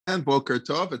and Boker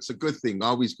Tov. It's a good thing,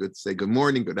 always good to say good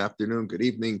morning, good afternoon, good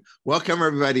evening. Welcome,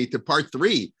 everybody, to part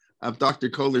 3 of Dr.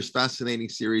 Koller's fascinating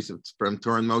series from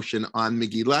Torah in Motion on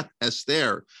Megillat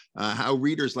Esther, how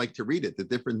readers like to read it, the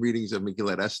different readings of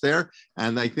Megillat Esther.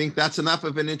 And I think that's enough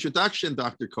of an introduction,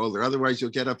 Dr. Koller. Otherwise,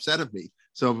 you'll get upset at me.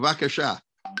 So, Vakasha.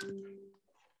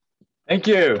 Thank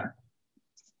you.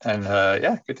 And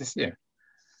yeah, good to see you.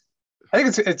 I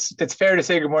think it's fair to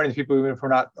say good morning to people, even if we're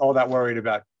not all that worried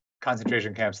about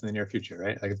concentration camps in the near future,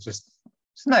 right? Like it's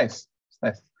nice. It's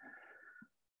nice.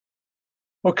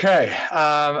 Okay.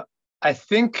 I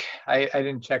think I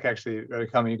didn't check actually,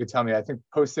 you could tell me. I think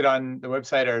posted on the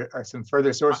website are some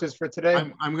further sources for today.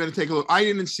 I'm going to take a look. I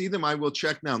didn't see them. I will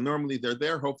check now. Normally they're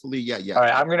there. Hopefully, yeah. All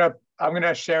right, I'm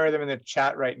gonna share them in the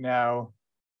chat right now,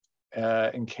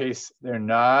 in case they're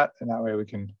not, and that way we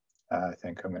can. I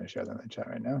think I'm going to share them in the chat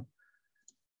right now.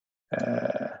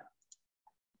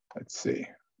 Let's see.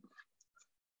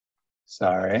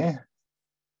 Sorry.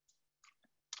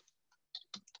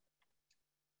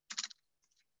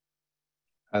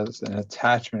 As an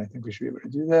attachment, I think we should be able to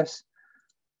do this.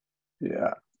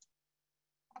 Yeah.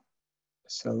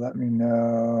 So let me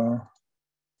know.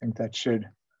 I think that should.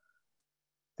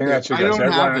 I don't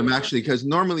have them actually, because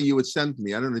normally you would send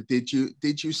me. I don't know. Did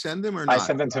you send them or not? I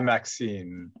sent them to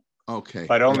Maxine. Okay.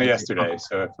 But only yesterday.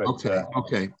 So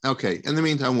okay. In the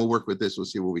meantime, we'll work with this. We'll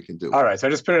see what we can do. All right. So I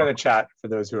just put it in the chat for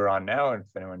those who are on now, and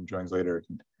if anyone joins later.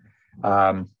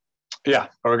 Yeah,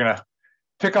 we're gonna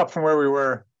pick up from where we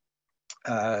were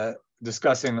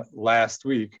discussing last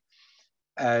week.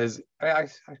 As I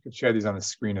could share these on the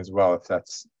screen as well, if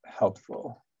that's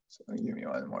helpful. So give me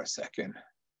one more second.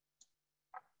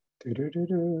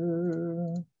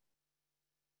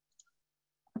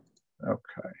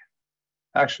 Okay.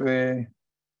 Actually,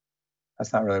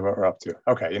 that's not really what we're up to.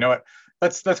 Okay, you know what?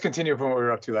 Let's continue from what we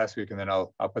were up to last week, and then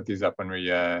I'll put these up when we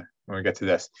get to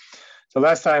this. So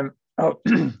last time,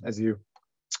 as you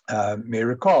may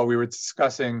recall, we were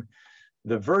discussing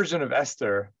the version of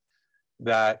Esther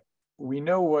that we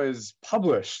know was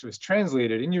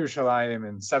translated in Yerushalayim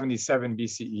in 77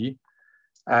 BCE.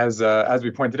 As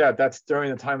we pointed out, that's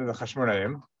during the time of the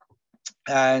Hashmonaim.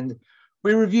 And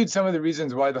we reviewed some of the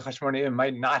reasons why the Hashmonaim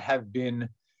might not have been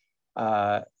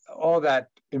all that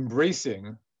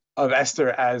embracing of Esther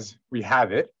as we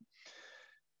have it.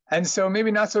 And so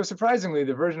maybe not so surprisingly,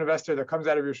 the version of Esther that comes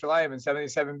out of Yerushalayim in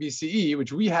 77 BCE,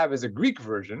 which we have as a Greek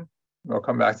version, we'll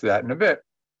come back to that in a bit,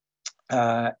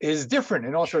 is different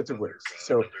in all sorts of ways.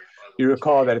 So you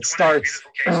recall that it starts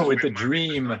with the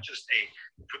dream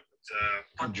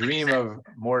of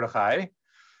Mordechai,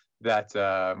 that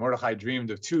Mordechai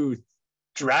dreamed of 2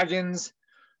 dragons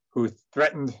who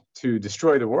threatened to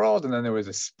destroy the world, and then there was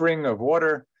a spring of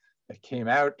water that came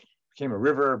out, became a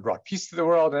river, brought peace to the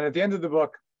world, and at the end of the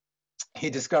book, he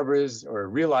discovers or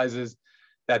realizes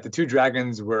that the 2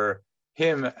 dragons were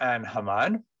him and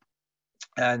Haman,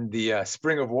 and the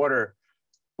spring of water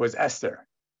was Esther.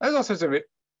 There's all sorts of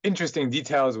interesting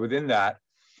details within that.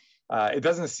 It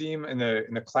doesn't seem in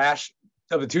the clash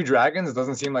of the 2 dragons, it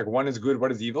doesn't seem like one is good,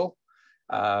 one is evil,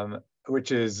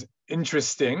 which is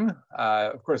interesting.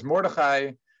 Of course,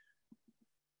 Mordechai,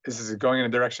 this is going in a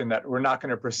direction that we're not going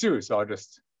to pursue, so I'll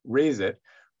just raise it.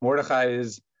 Mordechai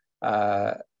is,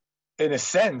 in a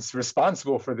sense,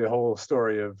 responsible for the whole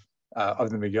story of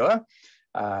the Megillah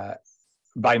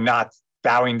by not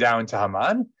bowing down to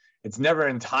Haman. It's never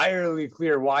entirely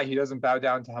clear why he doesn't bow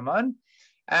down to Haman.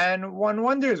 And one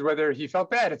wonders whether he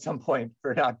felt bad at some point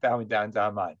for not bowing down to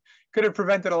Haman. Could have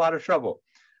prevented a lot of trouble.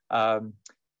 In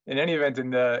any event,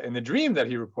 in the dream that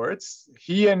he reports,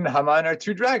 he and Haman are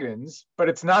 2 dragons, but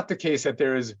it's not the case that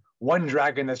there is one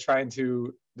dragon that's trying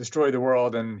to destroy the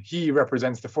world and he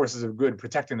represents the forces of good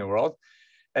protecting the world.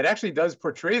 It actually does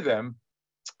portray them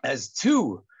as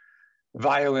 2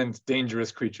 violent,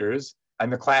 dangerous creatures,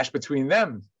 and the clash between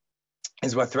them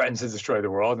is what threatens to destroy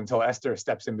the world until Esther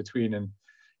steps in between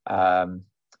and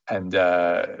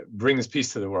brings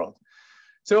peace to the world.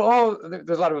 So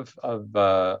there's a lot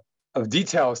of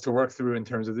details to work through in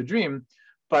terms of the dream,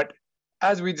 but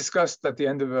as we discussed at the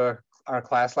end of our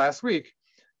class last week,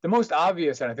 the most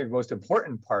obvious and I think most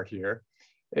important part here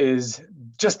is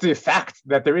just the fact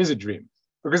that there is a dream,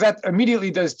 because that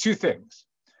immediately does 2 things.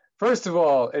 First of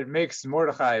all, it makes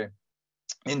Mordechai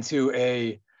into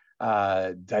a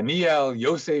Daniel,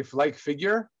 Yosef-like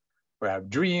figure who have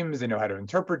dreams, they know how to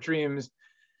interpret dreams.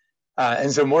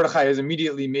 And so Mordechai is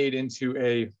immediately made into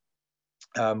a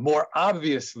more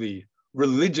obviously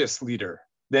religious leader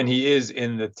than he is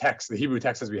in the text, the Hebrew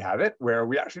text as we have it, where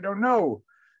we actually don't know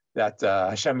that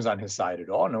Hashem's on his side at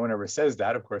all. No one ever says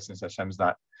that, of course, since Hashem's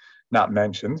not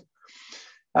mentioned.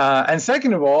 And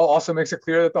second of all, also makes it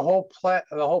clear that the whole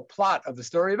plot of the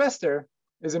story of Esther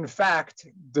is in fact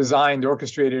designed,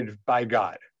 orchestrated by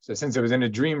God. So since it was in a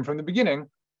dream from the beginning,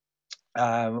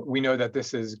 we know that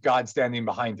this is God standing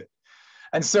behind it.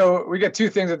 And so we get two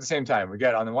things at the same time. We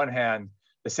get, on the one hand,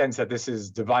 the sense that this is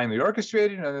divinely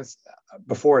orchestrated and this,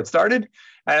 before it started.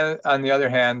 And on the other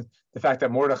hand, the fact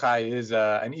that Mordechai is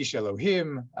an Ish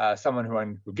Elohim,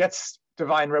 someone who gets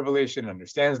divine revelation,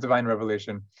 understands divine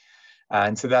revelation.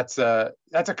 And so that's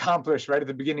accomplished right at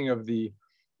the beginning of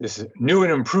this new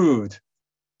and improved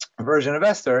version of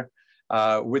Esther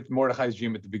with Mordechai's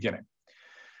dream at the beginning.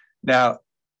 Now,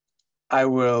 I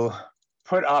will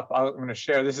put up, I'm going to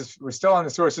share, we're still on the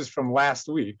sources from last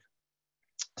week.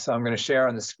 So I'm going to share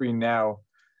on the screen now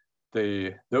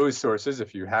those sources.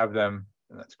 If you have them,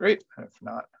 that's great. If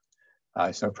not,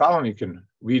 it's no problem. You can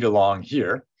read along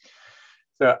here.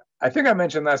 So I think I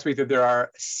mentioned last week that there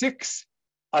are 6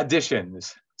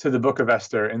 additions to the book of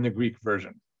Esther in the Greek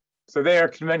version. So they are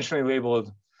conventionally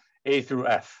labeled A through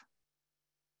F,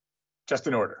 just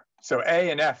in order. So A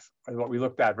and F are what we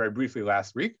looked at very briefly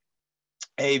last week.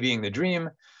 A being the dream,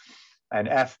 and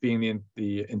F being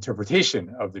the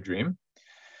interpretation of the dream.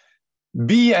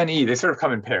 B and E, they sort of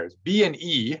come in pairs. B and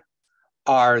E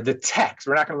are the text.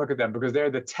 We're not going to look at them because they're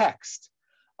the text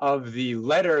of the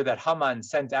letter that Haman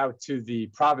sent out to the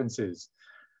provinces,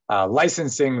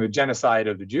 licensing the genocide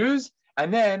of the Jews.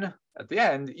 And then at the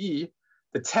end, E,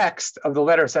 the text of the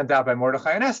letter sent out by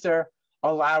Mordechai and Esther,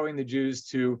 allowing the Jews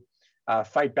to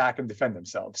fight back and defend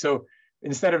themselves. So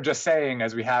instead of just saying,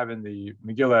 as we have in the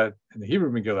Megillah, in the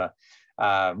Hebrew Megillah,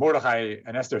 Mordechai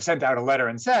and Esther sent out a letter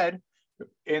and said,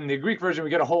 in the Greek version,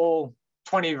 we get a whole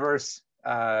 20-verse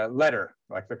letter,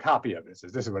 like the copy of it. It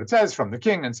says, this is what it says from the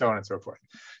king, and so on and so forth.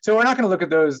 So we're not going to look at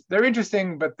those. They're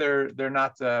interesting, but they're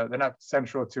not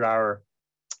central to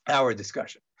our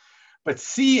discussion. But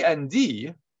C and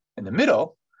D in the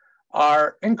middle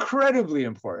are incredibly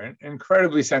important,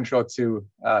 incredibly central to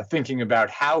thinking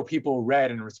about how people read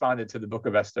and responded to the book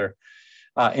of Esther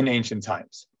in ancient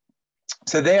times.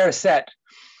 So they are set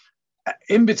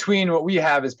in between what we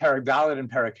have as Perek Dalet and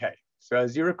Perek Hey. So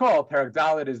as you recall, Perek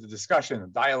Dalet is the discussion, the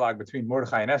dialogue between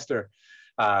Mordechai and Esther,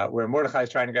 where Mordechai is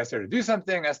trying to get Esther to do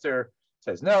something. Esther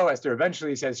says no. Esther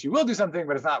eventually says she will do something,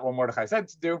 but it's not what Mordechai said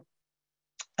to do.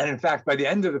 And in fact, by the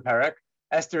end of the Perek,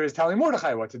 Esther is telling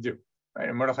Mordechai what to do. Right?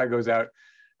 And Mordechai goes out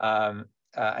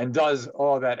and does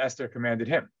all that Esther commanded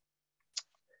him.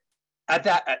 And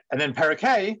then Perek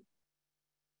Hey,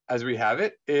 as we have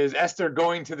it, is Esther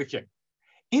going to the king.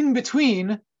 In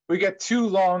between, we get 2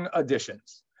 long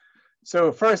additions.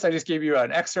 So first, I just gave you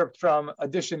an excerpt from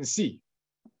addition C,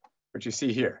 which you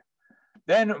see here.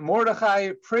 Then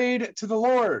Mordechai prayed to the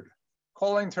Lord,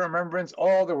 calling to remembrance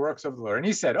all the works of the Lord. And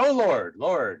he said, "Oh Lord,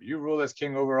 Lord, you rule as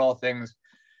king over all things."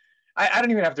 I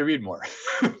don't even have to read more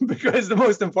because the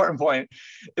most important point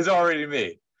is already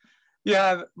made. You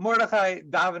have Mordechai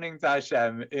davening to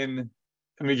Hashem in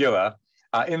Megillah,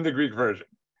 in the Greek version.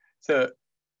 So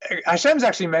Hashem's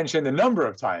actually mentioned a number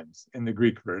of times in the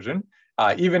Greek version,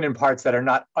 even in parts that are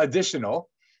not additional.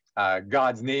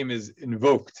 God's name is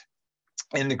invoked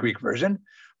in the Greek version.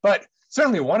 But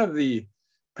certainly one of the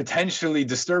potentially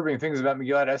disturbing things about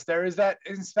Megillat Esther is that,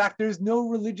 in fact, there's no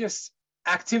religious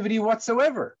activity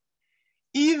whatsoever.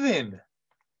 Even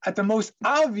at the most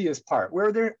obvious part,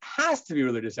 where there has to be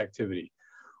religious activity.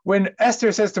 When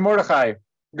Esther says to Mordechai,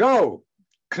 "Go,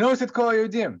 knos et kol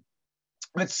Yehudim,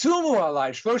 Tzumu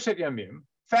alai shloshet yamim,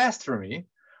 fast for me."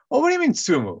 Well, what do you mean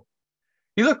tzumu?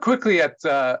 You look quickly at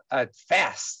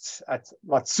fasts, at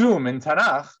latzum in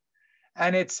Tanakh,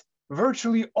 and it's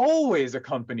virtually always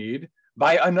accompanied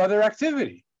by another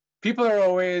activity. People are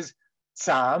always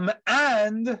tzam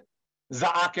and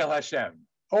za'ak el Hashem,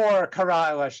 or kara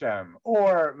el Hashem,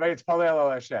 or vayitpalel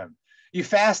el Hashem. You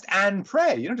fast and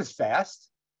pray. You don't just fast.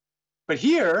 But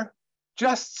here,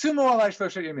 just tzumu alai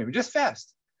shloshet yamim, just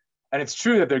fast. And it's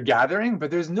true that they're gathering,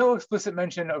 but there's no explicit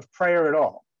mention of prayer at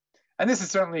all. And this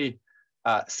is certainly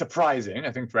surprising,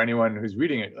 I think, for anyone who's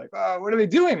reading it. Like, oh, what are they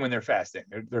doing when they're fasting?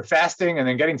 They're fasting and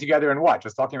then getting together and what?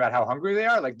 Just talking about how hungry they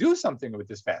are? Like, do something with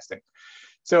this fasting.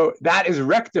 So that is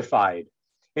rectified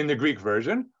in the Greek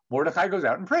version. Mordechai goes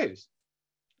out and prays.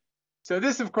 So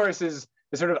this, of course, is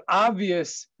a sort of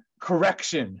obvious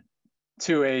correction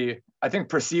to a, I think,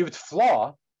 perceived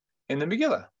flaw in the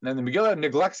Megillah. And then the Megillah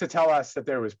neglects to tell us that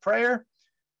there was prayer.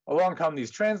 Along come these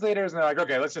translators, and they're like,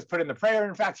 okay, let's just put in the prayer.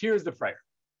 In fact, here's the prayer.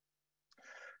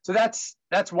 So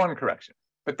that's one correction.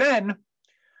 But then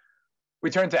we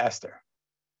turn to Esther.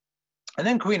 And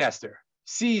then Queen Esther,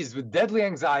 seized with deadly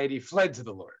anxiety, fled to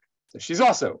the Lord. So she's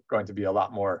also going to be a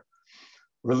lot more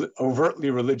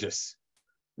overtly religious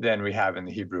than we have in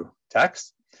the Hebrew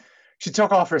text. She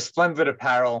took off her splendid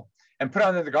apparel and put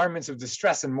on the garments of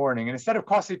distress and mourning. And instead of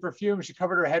costly perfume, she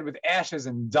covered her head with ashes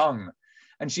and dung.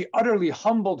 And she utterly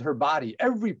humbled her body.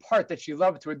 Every part that she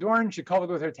loved to adorn, she covered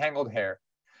with her tangled hair.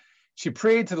 She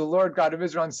prayed to the Lord God of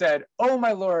Israel and said, "Oh,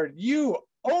 my Lord, you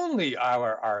only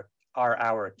are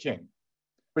our king,"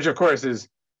 which of course is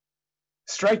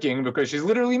striking because she's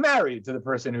literally married to the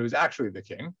person who's actually the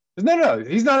king. No,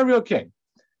 he's not a real king.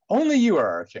 Only you are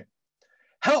our king.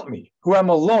 Help me, who am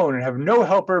alone and have no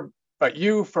helper but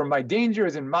you, for my danger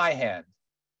is in my hand.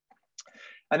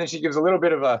 And then she gives a little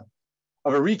bit of a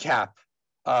recap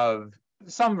of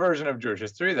some version of Jewish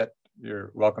history that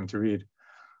you're welcome to read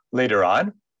later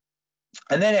on.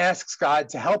 And then asks God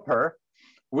to help her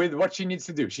with what she needs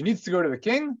to do. She needs to go to the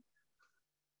king.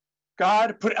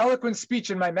 God, put eloquent speech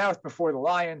in my mouth before the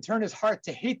lion. Turn his heart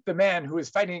to hate the man who is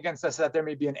fighting against us, so that there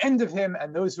may be an end of him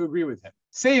and those who agree with him.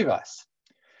 Save us.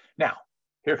 Now,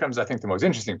 here comes, I think, the most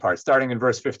interesting part, starting in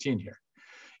verse 15 here.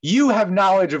 You have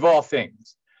knowledge of all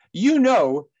things. You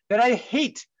know that I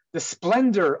hate the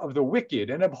splendor of the wicked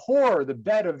and abhor the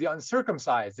bed of the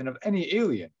uncircumcised and of any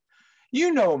alien.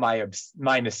 You know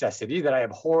my necessity, that I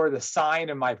abhor the sign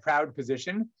of my proud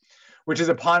position, which is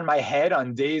upon my head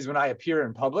on days when I appear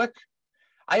in public.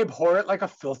 I abhor it like a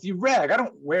filthy rag. I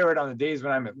don't wear it on the days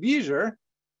when I'm at leisure.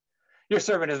 Your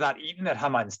servant has not eaten at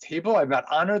Haman's table. I've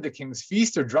not honored the king's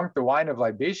feast or drunk the wine of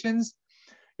libations.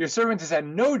 Your servant has had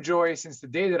no joy since the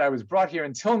day that I was brought here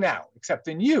until now, except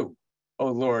in you, O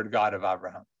Lord God of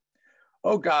Abraham.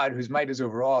 O God, whose might is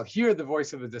over all, hear the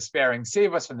voice of the despairing.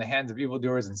 Save us from the hands of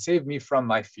evildoers and save me from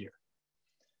my fear.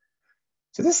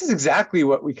 So this is exactly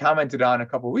what we commented on a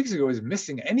couple of weeks ago, is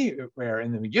missing anywhere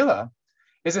in the Megillah,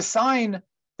 is a sign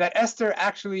that Esther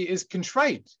actually is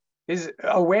contrite, is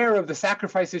aware of the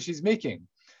sacrifices she's making.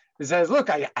 It says, look,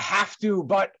 I have to,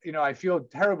 but I feel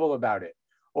terrible about it.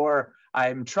 Or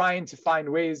I'm trying to find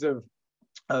ways of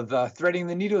threading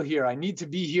the needle here. I need to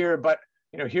be here, but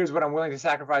here's what I'm willing to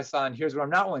sacrifice on. Here's what I'm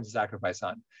not willing to sacrifice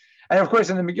on. And of course,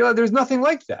 in the Megillah, there's nothing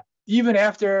like that. Even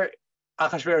after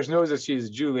Achashverosh knows that she's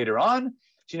a Jew later on,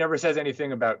 she never says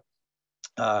anything about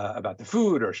the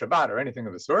food or Shabbat or anything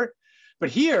of the sort. But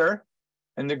here,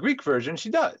 in the Greek version, she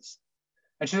does.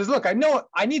 And she says, look, I know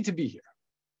I need to be here.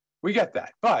 We get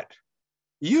that. But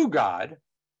you, God,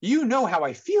 you know how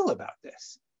I feel about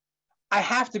this. I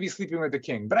have to be sleeping with the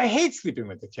king, but I hate sleeping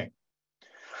with the king.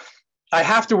 I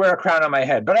have to wear a crown on my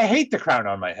head, but I hate the crown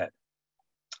on my head.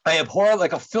 I abhor it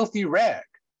like a filthy rag.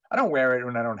 I don't wear it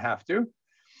when I don't have to.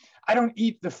 I don't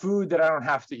eat the food that I don't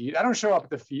have to eat. I don't show up at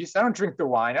the feast. I don't drink the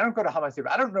wine. I don't go to Haman's table.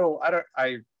 I don't know.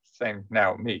 I'm saying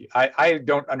now me. I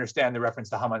don't understand the reference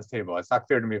to Haman's table. It's not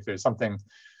clear to me if there's something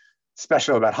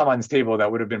special about Haman's table that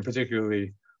would have been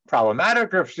particularly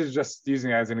problematic, or if she's just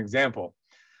using it as an example.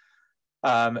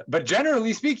 But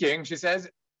generally speaking, she says,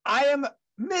 I am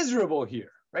miserable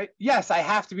here, right? Yes, I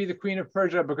have to be the queen of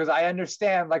Persia because I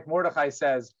understand, like Mordechai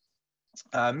says,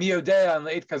 Miodea and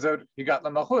Leit Kazot, you got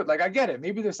Lamachut. Like, I get it.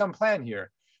 Maybe there's some plan here.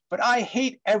 But I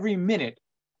hate every minute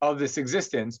of this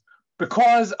existence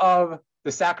because of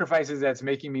the sacrifices that's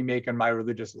making me make in my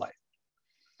religious life.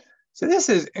 So this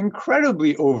is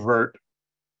incredibly overt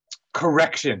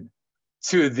correction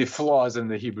to the flaws in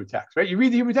the Hebrew text, right? You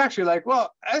read the Hebrew text, you're like,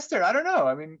 well, Esther, I don't know.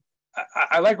 I mean,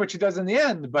 I like what she does in the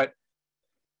end, but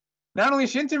not only is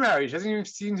she intermarried, she doesn't even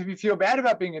seem to feel bad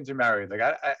about being intermarried. Like,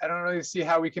 I don't really see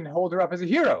how we can hold her up as a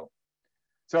hero.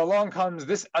 So along comes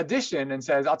this addition and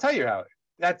says, I'll tell you how.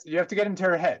 You have to get into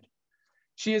her head.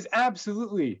 She is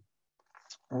absolutely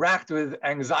racked with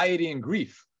anxiety and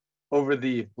grief over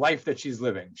the life that she's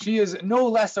living. She is no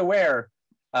less aware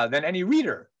than any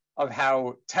reader of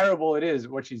how terrible it is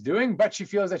what she's doing, but she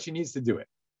feels that she needs to do it.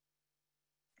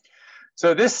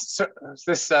 So this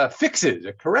fixes,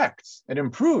 it corrects, it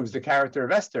improves the character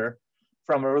of Esther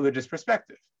from a religious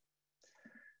perspective.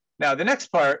 Now, the next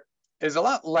part is a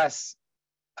lot less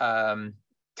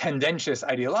tendentious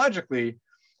ideologically,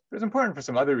 but it's important for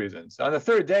some other reasons. So on the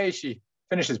third day, she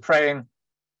finishes praying,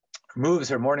 moves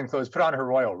her mourning clothes, put on her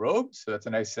royal robes. So that's a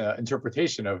nice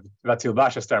interpretation of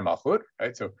Vatilbash Esther Malchut,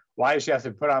 right? So why does she have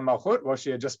to put on Malchut? Well,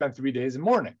 she had just spent 3 days in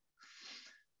mourning.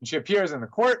 And she appears in the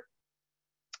court,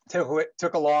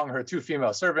 took along her 2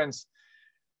 female servants,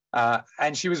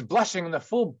 and she was blushing in the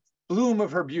full bloom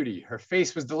of her beauty. Her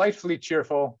face was delightfully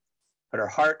cheerful, but her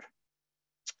heart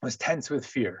was tense with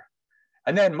fear.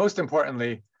 And then, most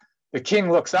importantly, the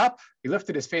king looks up. He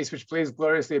lifted his face, which blazed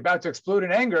gloriously, about to explode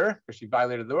in anger, because she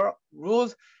violated the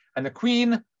rules, and the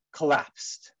queen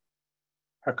collapsed.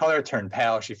 Her color turned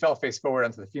pale. She fell face forward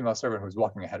onto the female servant who was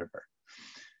walking ahead of her.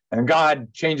 And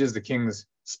God changes the king's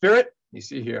spirit, you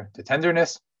see here, to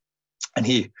tenderness. And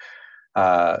he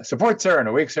supports her and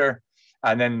awakes her.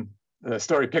 And then the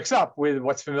story picks up with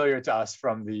what's familiar to us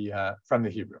from the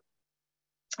Hebrew.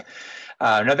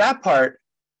 Now that part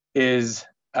is,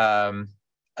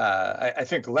 I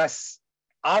think, less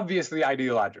obviously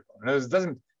ideological. In other words, it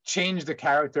doesn't change the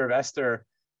character of Esther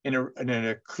in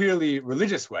a clearly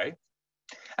religious way.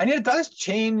 And yet it does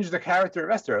change the character of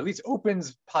Esther, or at least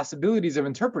opens possibilities of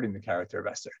interpreting the character of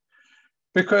Esther.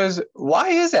 Because why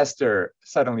is Esther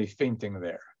suddenly fainting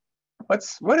there?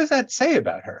 What does that say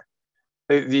about her?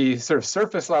 The sort of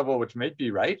surface level, which might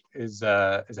be right, is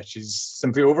that she's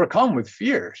simply overcome with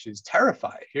fear. She's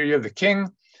terrified. Here you have the king,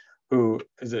 who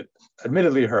is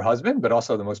admittedly her husband, but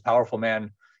also the most powerful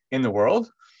man in the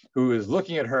world, who is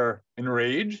looking at her in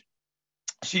rage.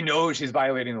 She knows she's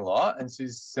violating the law, and she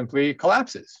simply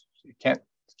collapses. She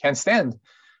can't stand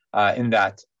in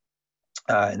that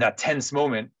tense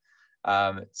moment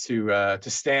to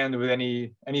stand with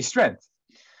any strength.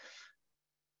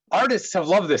 Artists have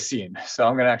loved this scene, so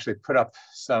I'm going to actually put up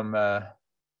some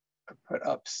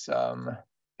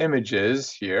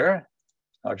images here.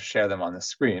 I'll just share them on the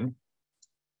screen.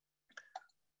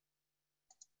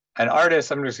 And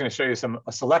artists, I'm just going to show you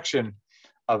a selection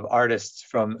of artists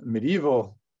from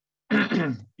medieval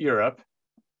Europe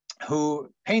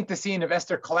who paint the scene of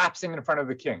Esther collapsing in front of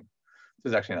the king.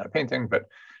 This is actually not a painting, but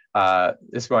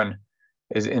this one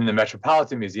is in the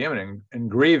Metropolitan Museum, an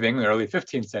engraving in the early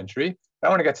 15th century. I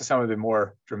want to get to some of the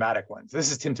more dramatic ones.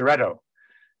 This is Tintoretto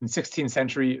in 16th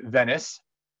century Venice.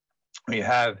 We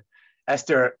have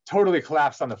Esther totally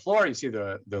collapsed on the floor. You see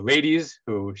the ladies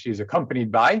who she's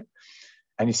accompanied by.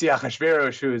 And you see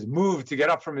Achashverosh, who is moved to get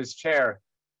up from his chair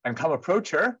and come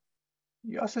approach her.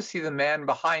 You also see the man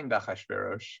behind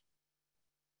Achashverosh,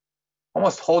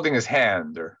 almost holding his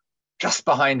hand or just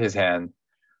behind his hand,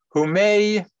 who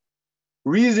may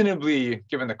reasonably,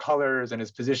 given the colors and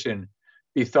his position,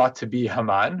 be thought to be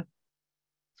Haman.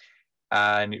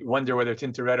 And you wonder whether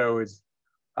Tintoretto is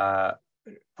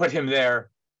put him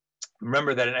there.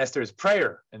 Remember that in Esther's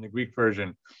prayer in the Greek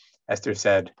version, Esther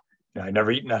said, I've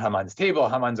never eaten at Haman's table.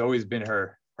 Haman's always been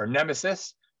her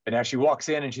nemesis. But now she walks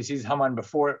in and she sees Haman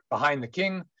behind the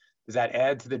king. Does that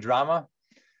add to the drama?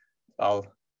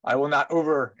 I will not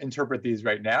over-interpret these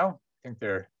right now. I think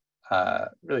they're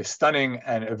really stunning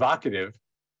and evocative.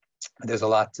 There's a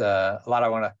lot I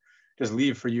want to just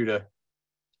leave for you to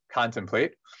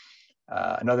contemplate.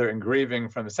 Another engraving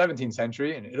from the 17th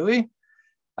century in Italy.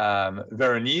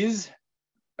 Veronese,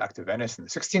 back to Venice in the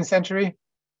 16th century.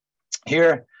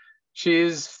 Here,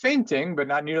 she's fainting, but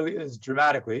not nearly as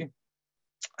dramatically.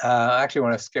 I actually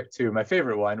want to skip to my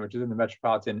favorite one, which is in the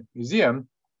Metropolitan Museum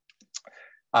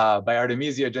by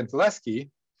Artemisia Gentileschi,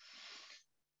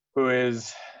 who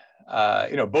is,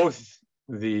 both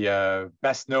the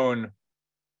best-known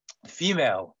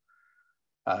female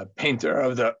painter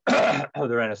of the of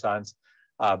the Renaissance,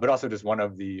 but also just one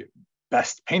of the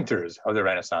best painters of the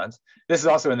Renaissance. This is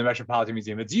also in the Metropolitan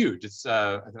Museum. It's huge. It's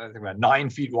I think about 9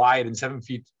 feet wide and 7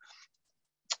 feet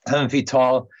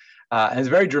tall, and it's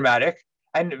very dramatic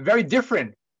and very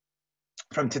different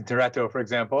from Tintoretto, for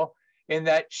example, in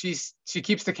that she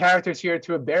keeps the characters here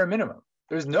to a bare minimum.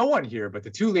 There's no one here but the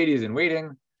two ladies in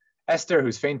waiting, Esther,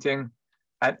 who's fainting,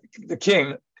 and the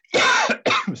king.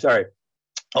 Sorry,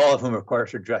 all of whom, of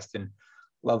course, are dressed in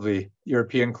lovely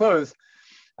European clothes.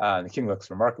 The king looks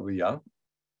remarkably young,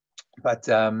 but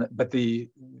the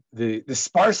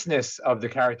sparseness of the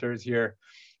characters here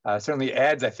certainly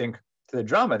adds, I think, to the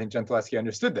drama. I think Gentileschi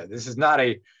understood that this is not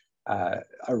a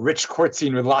rich court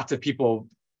scene with lots of people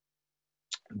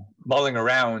mulling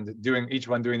around, each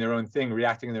one doing their own thing,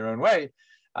 reacting in their own way.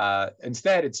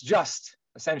 Instead, it's just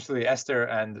essentially Esther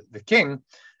and the king,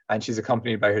 and she's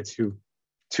accompanied by her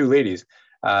two ladies.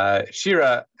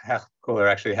 Shira Hecht-Koller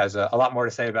actually has a lot more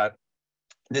to say about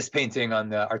this painting on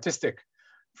the artistic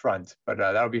front, but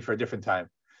that'll be for a different time.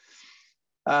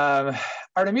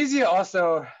 Artemisia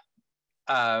also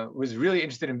was really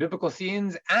interested in biblical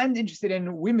scenes and interested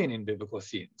in women in biblical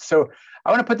scenes. So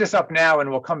I want to put this up now and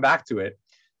we'll come back to it.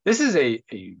 This is a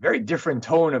very different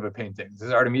tone of a painting. This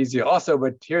is Artemisia also,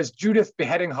 but here's Judith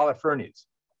beheading Holofernes.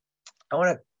 I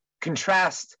want to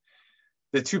contrast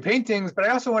the two paintings, but I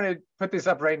also want to put this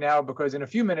up right now because in a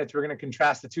few minutes, we're going to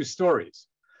contrast the two stories.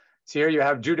 So here you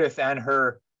have Judith and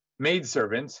her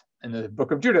maidservant in the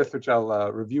book of Judith, which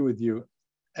I'll review with you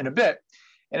in a bit,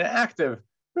 in an act of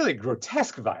really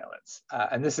grotesque violence.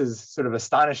 And this is sort of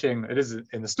astonishing. It is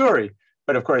in the story,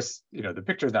 but of course, the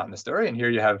picture is not in the story. And here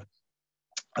you have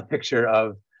a picture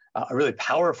of a really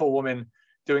powerful woman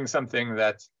doing something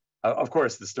that, of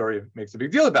course, the story makes a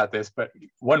big deal about this, but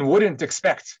one wouldn't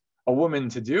expect a woman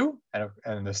to do,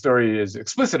 and the story is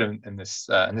explicit in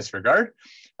this regard.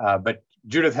 But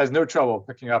Judith has no trouble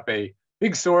picking up a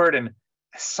big sword and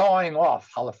sawing off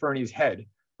Holofernes' head,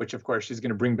 which of course she's going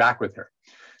to bring back with her.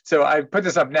 So I put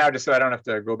this up now just so I don't have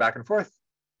to go back and forth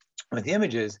with the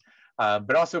images,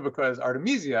 but also because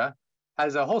Artemisia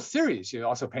has a whole series. She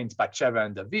also paints Bathsheba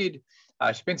and David.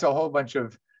 She paints a whole bunch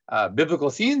of biblical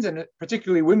scenes, and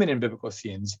particularly women in biblical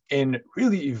scenes, in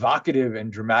really evocative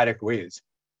and dramatic ways.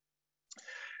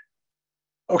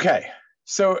 Okay,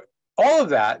 so all of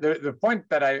that, the point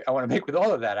that I want to make with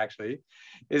all of that actually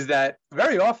is that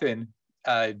very often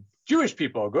Jewish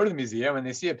people go to the museum and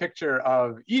they see a picture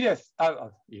of Edith,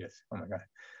 oh my God.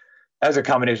 That was a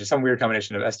combination, some weird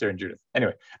combination of Esther and Judith.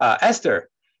 Anyway, Esther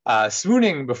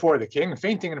swooning before the king,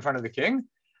 fainting in front of the king.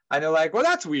 And they're like, well,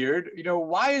 that's weird. You know,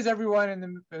 why is everyone in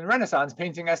the Renaissance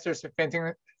painting Esther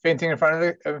fainting in front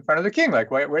of the king? Like,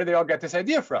 where do they all get this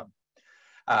idea from?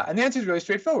 And the answer is really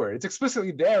straightforward. It's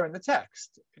explicitly there in the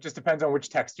text. It just depends on which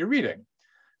text you're reading.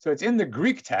 So it's in the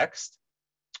Greek text,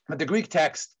 but the Greek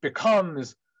text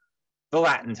becomes the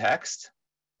Latin text.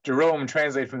 Jerome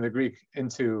translates from the Greek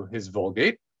into his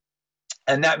Vulgate.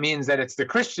 And that means that it's the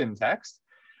Christian text.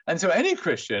 And so any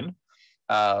Christian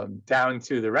down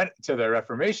to the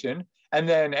Reformation, and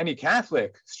then any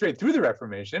Catholic straight through the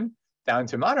Reformation down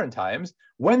to modern times,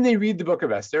 when they read the book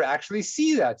of Esther, actually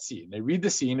see that scene. They read the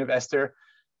scene of Esther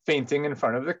fainting in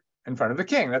front of the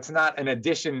king. That's not an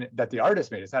addition that the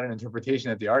artist made. It's not an interpretation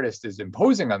that the artist is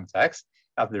imposing on the text.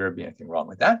 Not that there would be anything wrong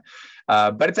with that,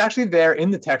 but it's actually there in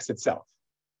the text itself.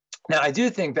 Now, I do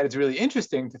think that it's really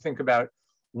interesting to think about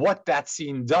what that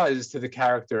scene does to the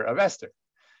character of Esther.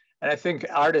 And I think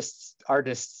artists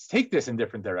take this in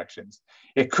different directions.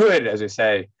 It could, as I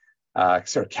say,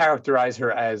 sort of characterize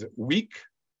her as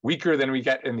weaker than we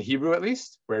get in the Hebrew, at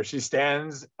least, where she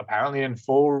stands apparently in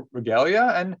full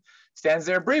regalia and stands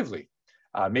there bravely.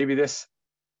 Maybe this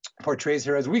portrays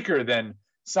her as weaker than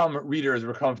some readers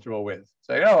were comfortable with.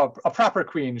 So, you know, a proper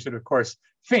queen should, of course,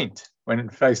 faint when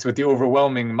faced with the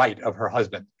overwhelming might of her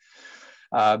husband.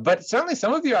 But certainly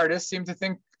some of the artists seem to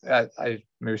think, I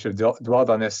maybe should have dwelled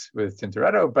on this with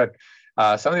Tintoretto, but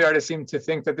some of the artists seem to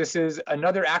think that this is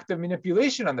another act of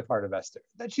manipulation on the part of Esther,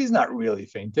 that she's not really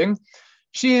fainting.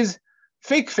 She is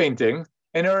fake fainting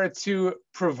in order to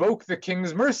provoke the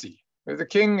king's mercy. The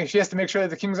king, she has to make sure that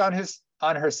the king's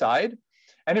on her side.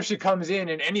 And if she comes in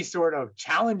any sort of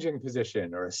challenging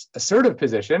position or assertive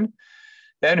position,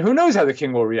 then who knows how the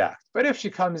king will react. But if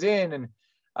she comes in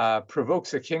and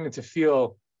provokes the king to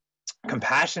feel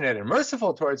compassionate and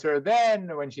merciful towards her,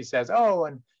 then when she says, oh,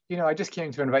 and you know, I just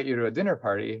came to invite you to a dinner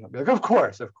party, I'll be like, of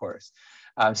course, of course.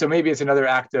 So maybe it's another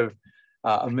act of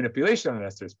manipulation on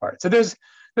Esther's part. So there's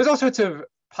all sorts of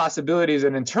possibilities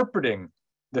in interpreting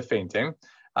the fainting,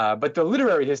 but the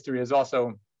literary history is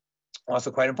also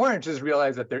quite important to just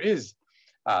realize that there is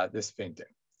this fainting.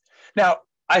 Now,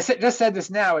 just said this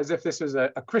now as if this was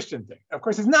a Christian thing. Of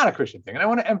course, it's not a Christian thing. And I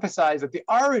want to emphasize that the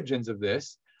origins of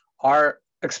this are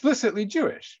explicitly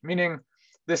Jewish, meaning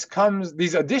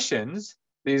these additions,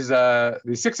 these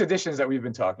 6 editions that we've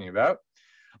been talking about,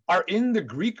 are in the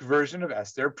Greek version of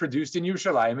Esther produced in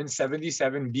Yerushalayim in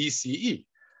 77 BCE.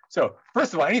 So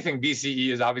first of all, anything BCE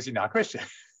is obviously not Christian.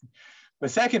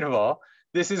 But second of all,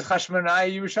 this is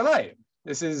Chashmonai Yerushalayim.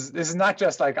 This is not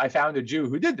just like I found a Jew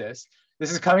who did this.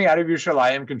 This is coming out of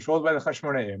Yerushalayim, controlled by the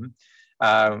Chashmonaim.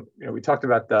 We talked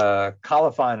about the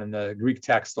colophon in the Greek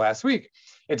text last week.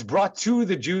 It's brought to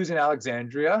the Jews in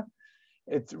Alexandria.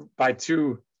 It's by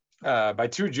two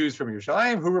Jews from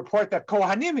Yerushalayim who report that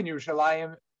Kohanim in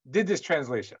Yerushalayim did this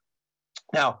translation.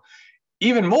 Now,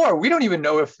 even more, we don't even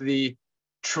know if the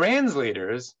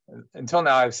translators, until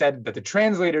now I've said that the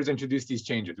translators introduced these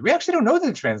changes. We actually don't know that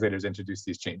the translators introduced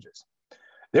these changes.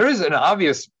 There is an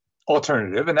obvious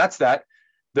alternative, and that's that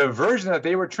the version that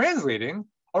they were translating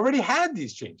already had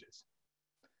these changes.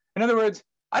 In other words,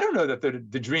 I don't know that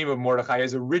the dream of Mordechai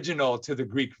is original to the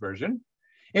Greek version.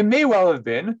 It may well have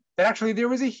been that actually there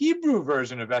was a Hebrew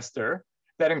version of Esther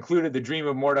that included the dream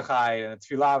of Mordechai and the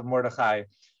tefillah of Mordechai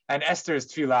and Esther's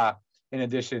tefillah in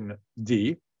edition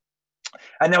D.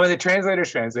 And then when the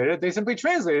translators translated it, they simply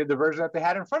translated the version that they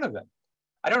had in front of them.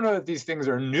 I don't know that these things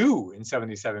are new in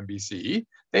 77 BCE.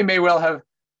 They may well have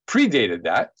predated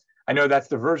that. I know that's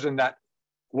the version that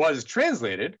was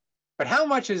translated, but how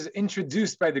much is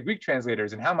introduced by the Greek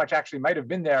translators and how much actually might have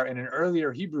been there in an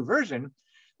earlier Hebrew version,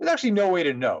 there's actually no way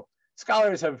to know.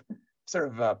 Scholars have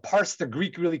sort of parsed the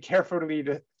Greek really carefully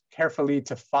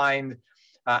to find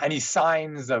any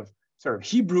signs of sort of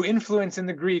Hebrew influence in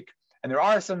the Greek. And there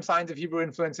are some signs of Hebrew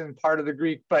influence in part of the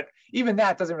Greek, but even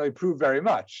that doesn't really prove very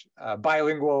much.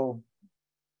 Bilingual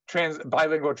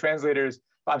bilingual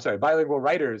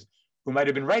writers who might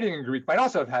have been writing in Greek might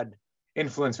also have had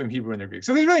influence from Hebrew and the Greek.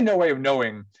 So there's really no way of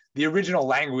knowing the original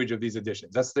language of these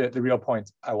editions. That's the real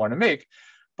point I want to make.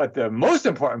 But the most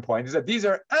important point is that these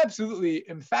are absolutely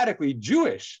emphatically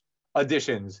Jewish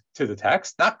additions to the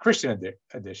text, not Christian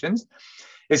additions.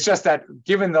 It's just that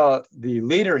given the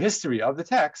later history of the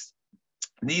text,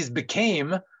 these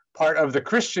became part of the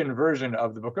Christian version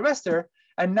of the Book of Esther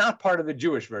and not part of the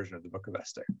Jewish version of the Book of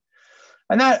Esther.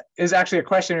 And that is actually a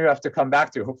question we have to come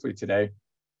back to, hopefully today.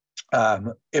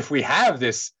 If we have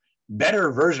this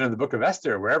better version of the Book of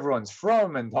Esther, where everyone's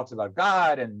from and talks about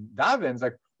God and davens,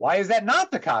 like, why is that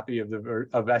not the copy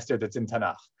of Esther that's in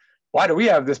Tanakh? Why do we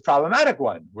have this problematic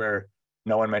one where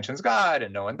no one mentions God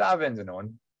and no one davens and no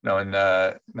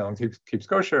one keeps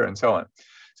kosher and so on?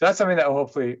 So that's something that we'll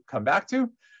hopefully come back to.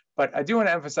 But I do want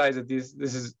to emphasize that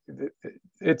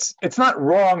it's not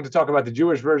wrong to talk about the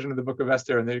Jewish version of the Book of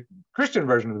Esther and the Christian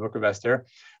version of the Book of Esther,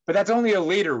 but that's only a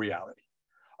later reality.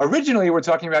 Originally, we're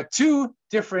talking about two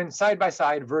different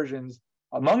side-by-side versions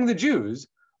among the Jews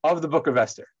of the Book of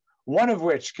Esther, one of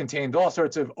which contained all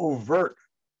sorts of overt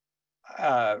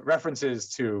references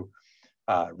to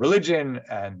religion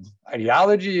and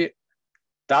ideology,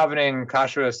 davening,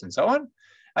 kashrus, and so on,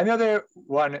 and the other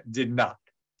one did not.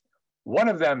 One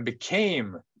of them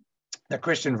became the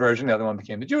Christian version, the other one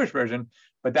became the Jewish version,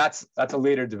 but that's a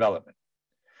later development.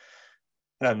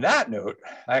 And on that note,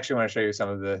 I actually want to show you some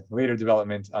of the later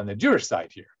development on the Jewish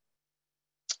side here.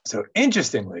 So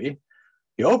interestingly,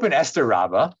 you open Esther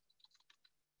Rabbah,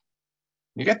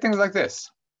 you get things like this.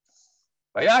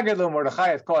 Vayaged lo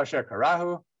Mordechai et kol asher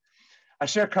karahu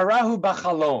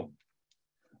b'chalom.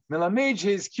 Melamed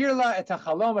she'izkir la et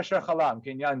hachalom asher chalam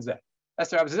kinyan zeh.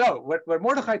 Esther Rabbah says, oh, what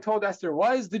Mordechai told Esther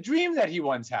was the dream that he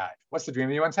once had. What's the dream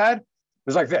that he once had? It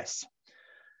was like this.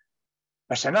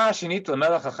 Ashana shinit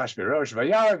lemelech Achashverosh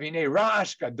vayar v'nei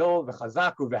ra'ash gadol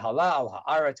v'chazaku v'hala al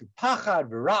ha'aret u'pachad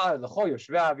v'ra'a l'chol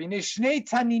yoshvea v'nei shnei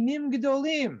taninim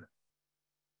gedolim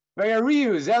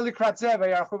v'yariu zel likrat zeh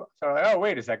v'yarchu. So, oh,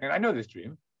 wait a second, I know this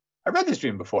dream. I read this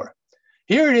dream before.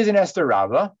 Here it is in Esther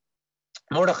Rabbah.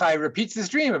 Mordechai repeats this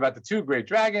dream about the two great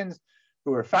dragons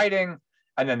who were fighting,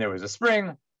 and then there was a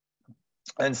spring,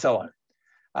 and so on.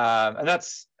 And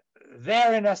that's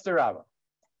there in Esther Rabbah.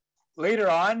 Later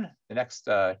on, the next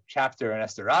chapter in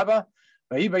Esther Rabbah,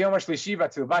 Esther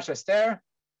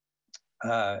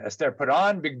put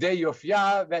on Bigdei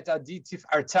Yofya vet adi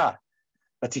tif'arta,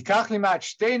 v'tikach limat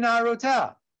shtei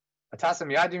na'arota,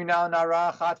 v'tasam yad yimina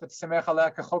na'ara achat v'tisamech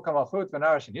aleh kachok ha'malchut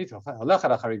v'na'ara shenit v'halech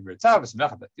al hacharik b'rita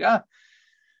v'samech v'tya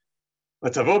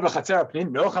v'tavo b'chatzer ha'pnim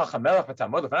nochach ha'melech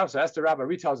v'tamod l'fanav. So Esther Rabbah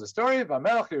retells the story.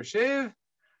 V'melech yoshev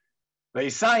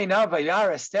v'yisa inav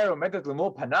v'yar Esther umedet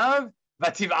l'mol panav.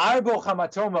 The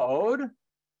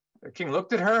king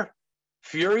looked at her,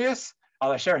 furious.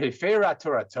 She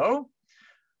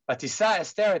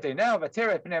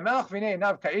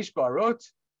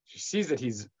sees that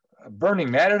he's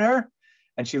burning mad at her,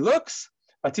 and she looks.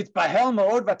 So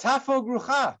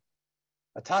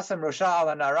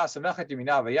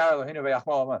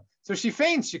she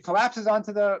faints, she collapses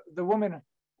onto the woman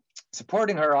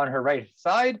supporting her on her right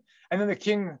side, and then the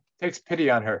king takes pity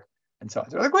on her. And so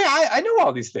on. So like, wait, I know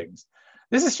all these things.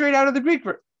 This is straight out of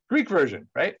the Greek version,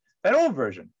 right? That old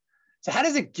version. So how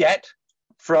does it get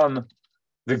from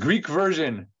the Greek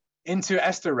version into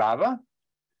Esther Rabbah?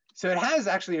 So it has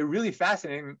actually a really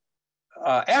fascinating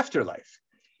afterlife.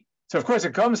 So of course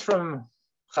it comes from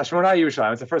Hashmonai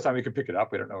Yerushalayim. It's the first time we could pick it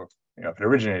up. We don't know, if it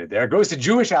originated there. It goes to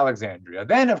Jewish Alexandria.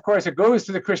 Then of course it goes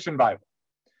to the Christian Bible.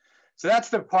 So that's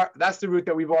the route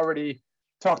that we've already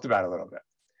talked about a little bit.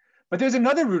 But there's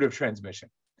another route of transmission.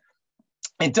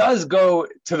 It does go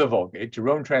to the Vulgate.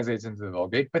 Jerome translates into the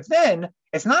Vulgate, but then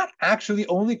it's not actually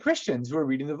only Christians who are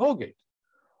reading the Vulgate.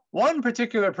 One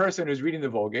particular person who's reading the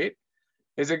Vulgate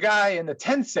is a guy in the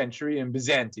 10th century in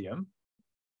Byzantium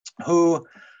who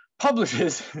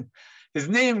publishes, his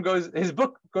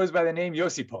book goes by the name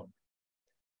Yosipon.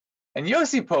 And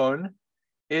Yosipon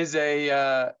is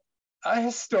a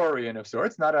historian of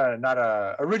sorts, not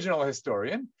a original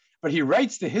historian, but he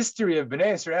writes the history of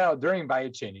Bnei Israel during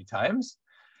Bayit Sheni times.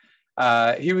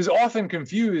 He was often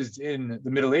confused in the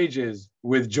Middle Ages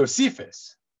with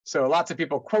Josephus. So lots of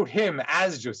people quote him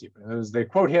as Josephus. They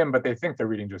quote him, but they think they're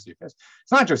reading Josephus.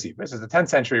 It's not Josephus, it's a 10th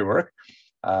century work.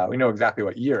 We know exactly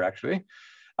what year, actually.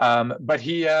 But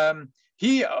he,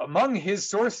 among his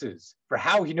sources for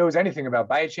how he knows anything about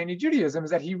Bayit Sheni Judaism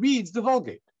is that he reads the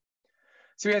Vulgate.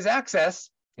 So he has access,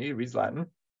 he reads Latin,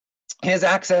 he has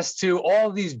access to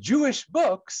all these Jewish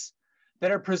books that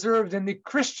are preserved in the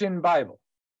Christian Bible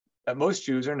that most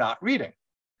Jews are not reading.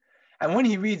 And when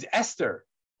he reads Esther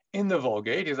in the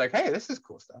Vulgate, he's like, hey, this is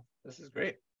cool stuff. This is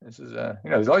great. This is,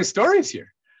 there's all these stories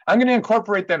here. I'm going to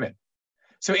incorporate them in.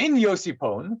 So in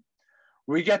Yosipon,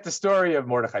 we get the story of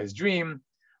Mordechai's dream.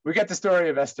 We get the story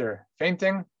of Esther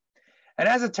fainting. And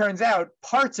as it turns out,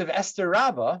 parts of Esther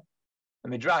Rabbah, the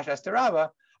Midrash Esther Rabbah,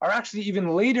 are actually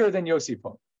even later than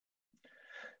Yosipon.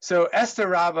 So Esther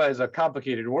Rabbah is a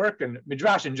complicated work, and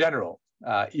Midrash in general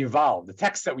evolved. The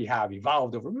texts that we have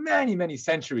evolved over many, many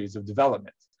centuries of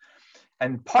development.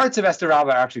 And parts of Esther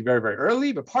Rabbah are actually very, very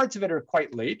early, but parts of it are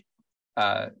quite late.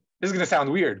 This is going to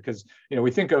sound weird because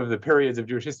we think of the periods of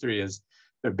Jewish history as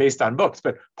they're based on books,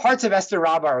 but parts of Esther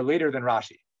Rabbah are later than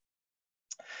Rashi.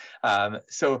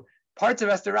 So parts of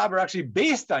Esther Rabbah are actually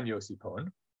based on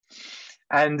Yosipon.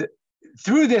 And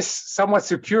through this somewhat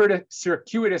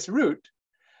circuitous route,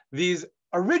 these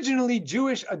originally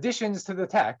Jewish additions to the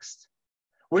text,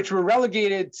 which were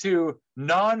relegated to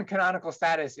non-canonical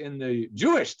status in the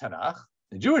Jewish Tanakh,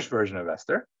 the Jewish version of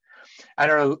Esther,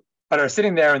 but are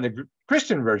sitting there in the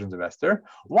Christian versions of Esther,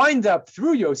 wind up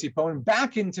through Yosipon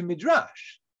back into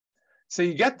Midrash. So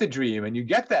you get the dream and you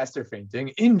get the Esther fainting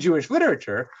in Jewish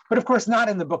literature, but of course not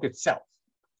in the book itself,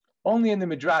 only in the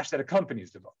Midrash that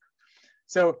accompanies the book.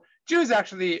 So Jews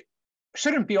actually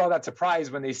shouldn't be all that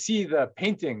surprised when they see the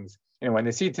paintings, when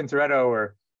they see Tintoretto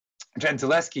or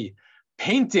Gentileschi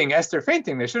painting Esther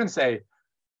fainting. They shouldn't say,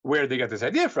 where did they get this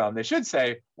idea from? They should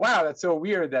say, wow, that's so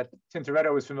weird that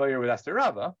Tintoretto was familiar with Esther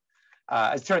Rabbah.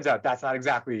 As it turns out, that's not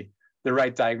exactly the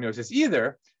right diagnosis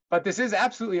either, but this is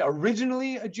absolutely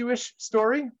originally a Jewish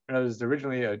story. It was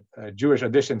originally a Jewish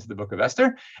addition to the book of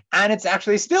Esther, and it's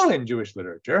actually still in Jewish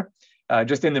literature,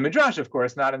 just in the Midrash, of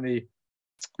course, not in the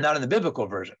biblical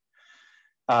version.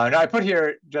 Now I put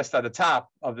here just at the top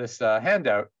of this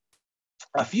handout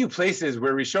a few places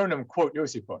where Rishonim quote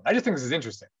Yosipon. I just think this is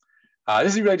interesting.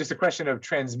 This is really just a question of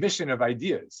transmission of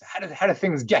ideas. How do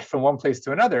things get from one place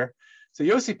to another? So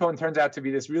Yosipon turns out to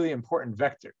be this really important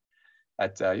vector.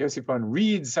 That Yosipon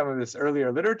reads some of this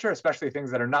earlier literature, especially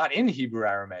things that are not in Hebrew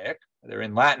Aramaic. They're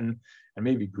in Latin and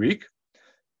maybe Greek.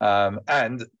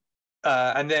 And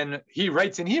then he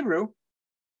writes in Hebrew.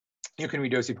 You can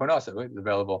read Yosipon also. It's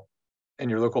available in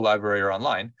your local library or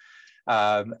online.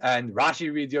 And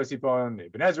Rashi reads Yosipon,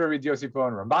 Ibn Ezra reads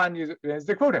Yosipon, Ramban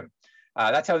they quote him.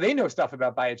 That's how they know stuff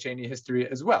about Bayit Sheni history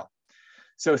as well.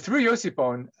 So through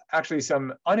Yosipon, actually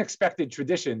some unexpected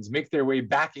traditions make their way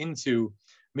back into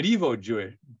medieval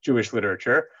Jewish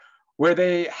literature, where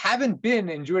they haven't been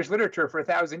in Jewish literature for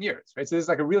 1,000 years. Right? So this is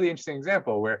like a really interesting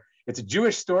example where it's a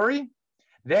Jewish story,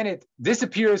 then it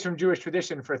disappears from Jewish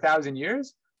tradition for 1,000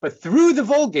 years, but through the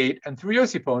Vulgate and through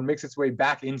Yosipon makes its way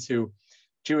back into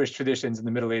Jewish traditions in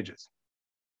the Middle Ages.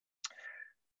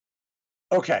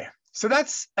 Okay, so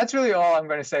that's really all I'm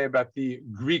going to say about the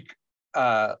Greek,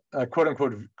 quote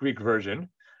unquote Greek version,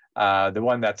 the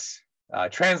one that's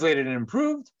translated and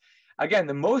improved. Again,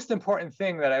 the most important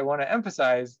thing that I want to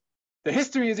emphasize, the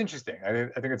history is interesting. I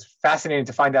think it's fascinating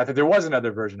to find out that there was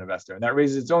another version of Esther, and that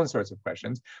raises its own sorts of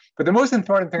questions. But the most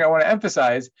important thing I want to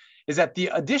emphasize is that the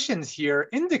additions here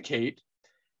indicate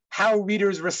how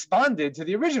readers responded to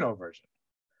the original version.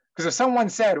 Because if someone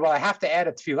said, well, I have to add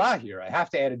a tefillah here, I have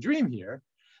to add a dream here,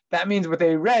 that means what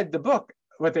they read the book,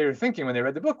 what they were thinking when they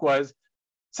read the book was,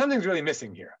 something's really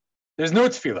missing here. There's no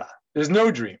tefillah, there's no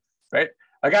dream, right?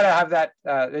 I got to have that,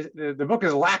 the book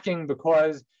is lacking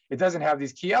because it doesn't have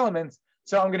these key elements,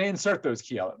 so I'm going to insert those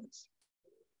key elements.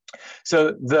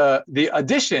 So the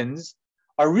additions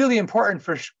are really important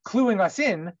for cluing us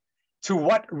in to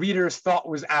what readers thought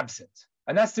was absent.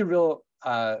 And that's the real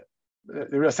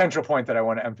central point that I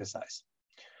want to emphasize.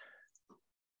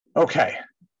 Okay,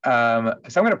 so I'm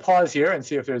going to pause here and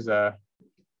see if there's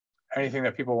anything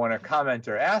that people want to comment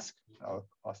or ask. I'll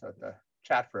also at the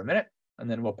chat for a minute, and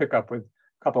then we'll pick up with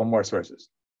a couple more sources.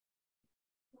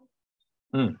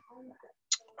 Okay,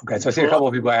 so I see a couple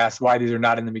of people ask why these are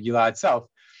not in the Megillah itself.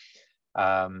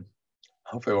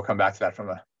 Hopefully we'll come back to that from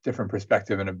a different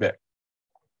perspective in a bit.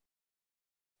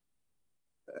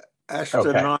 Esther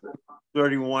Okay.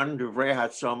 9:31, Divrei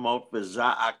Hatzamot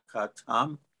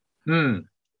v'za'akatam.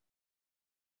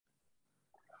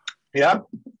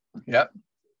 Yep.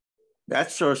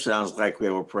 That sure sounds like they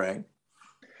were praying.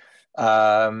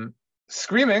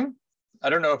 Screaming, I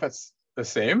don't know if it's the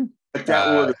same. But that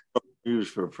word is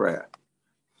used for prayer.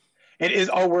 It is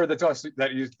a word that's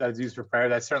used for prayer.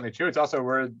 That's certainly true. It's also a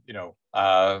word,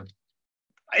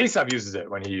 Asaph uses it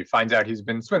when he finds out he's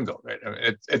been swindled. Right? I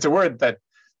mean, it's a word that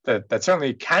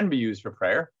certainly can be used for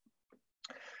prayer.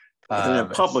 In a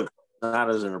public, not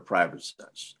as in a private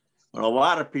sense. But a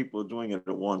lot of people are doing it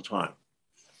at one time.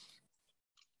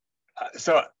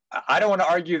 So I don't want to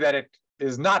argue that it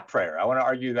is not prayer. I want to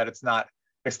argue that it's not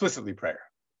explicitly prayer.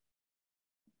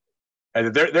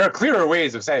 And there are clearer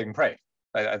ways of saying pray.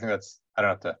 I think I don't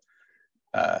have to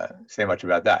say much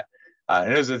about that.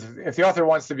 And if the author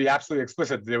wants to be absolutely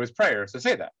explicit that there was prayer, so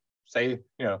say that. Say,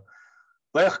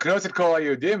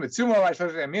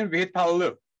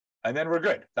 and then we're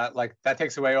good. That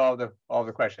takes away all the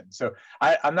questions. So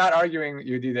I'm not arguing,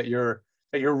 Yudi, that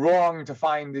you're wrong to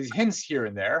find these hints here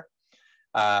and there.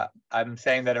 I'm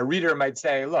saying that a reader might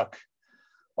say, look,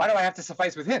 why do I have to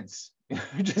suffice with hints?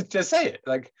 just say it.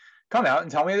 Like, come out and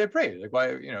tell me they prayed. Like,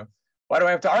 why do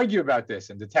I have to argue about this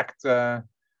and detect the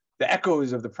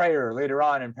echoes of the prayer later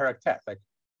on in Perek Tet? Like,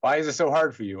 why is it so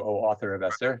hard for you, O author of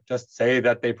Esther? Just say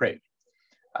that they prayed.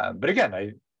 But again,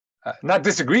 I'm not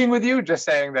disagreeing with you, just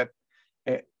saying that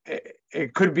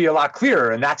it could be a lot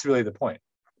clearer, and that's really the point.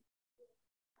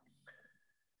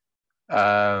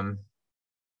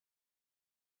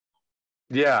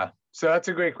 Yeah, so that's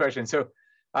a great question. So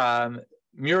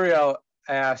Muriel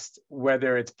asked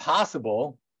whether it's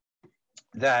possible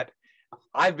that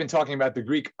I've been talking about the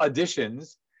Greek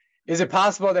additions. Is it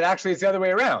possible that actually it's the other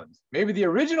way around? Maybe the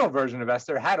original version of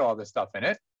Esther had all this stuff in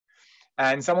it,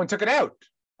 and someone took it out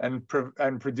and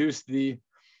produced the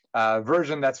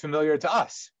version that's familiar to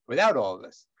us without all of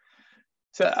this.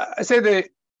 So I say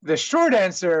the short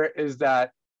answer is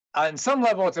that on some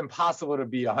level it's impossible to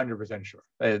be 100% sure.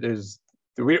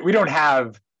 We don't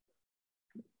have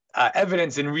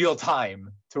evidence in real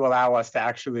time to allow us to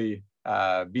actually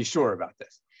be sure about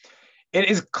this. It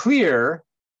is clear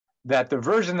that the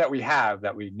version that we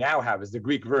now have is the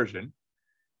Greek version,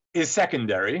 is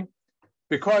secondary,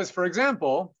 because, for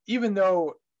example, even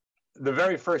though the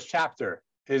very first chapter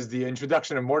is the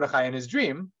introduction of Mordechai and his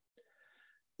dream,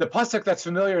 the pasuk that's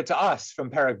familiar to us from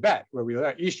Perek Bet, where we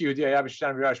learn Ish Yehudiya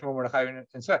Yabashan V'Yashmo Mordechai,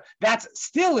 and so that's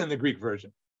still in the Greek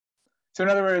version. So in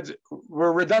other words,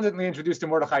 we're redundantly introduced to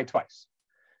Mordechai twice.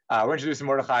 We're introduced to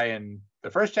Mordechai in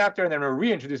the first chapter, and then we're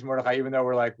reintroduced to Mordechai, even though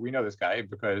we're like, we know this guy,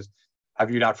 because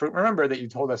have you not remember that you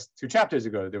told us 2 chapters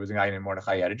ago that there was a guy named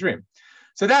Mordechai who had a dream.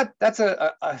 So that's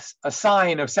a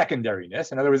sign of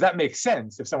secondariness. In other words, that makes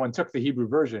sense if someone took the Hebrew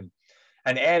version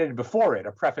and added before it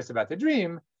a preface about the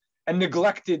dream and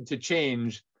neglected to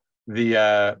change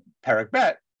the Perek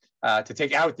Bet to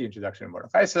take out the introduction of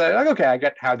Mordechai. So they're like, okay, I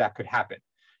get how that could happen.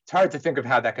 It's hard to think of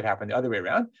how that could happen the other way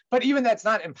around, but even that's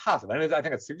not impossible. I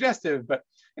think it's suggestive, but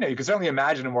you can certainly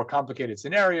imagine a more complicated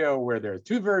scenario where there are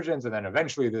 2 versions, and then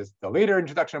eventually the later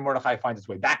introduction of Mordechai finds its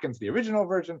way back into the original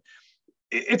version.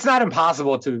 It's not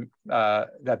impossible to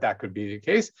that could be the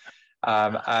case.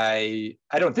 I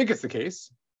don't think it's the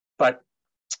case, but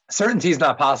certainty is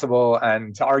not possible,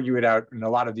 and to argue it out in a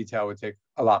lot of detail would take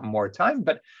a lot more time.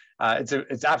 But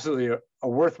it's absolutely a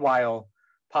worthwhile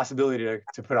possibility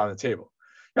to put on the table.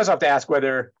 You also have to ask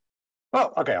whether,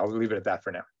 well, okay, I'll leave it at that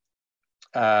for now.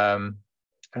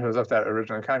 It was up that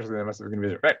originally consciously, they must have been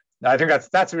there, right? I think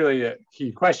that's really a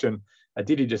key question that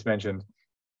Didi just mentioned.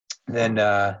 Then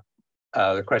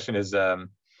the question is,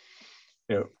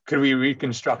 could we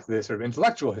reconstruct this sort of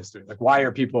intellectual history? Like, why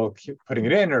are people putting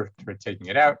it in or taking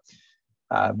it out?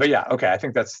 But yeah, okay, I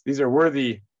think these are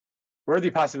worthy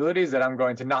possibilities that I'm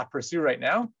going to not pursue right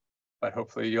now, but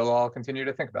hopefully you'll all continue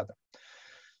to think about them.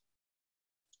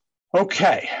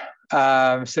 Okay,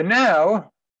 so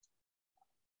now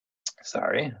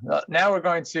we're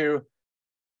going to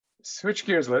switch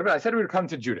gears a little bit. I said we would come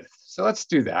to Judith, so let's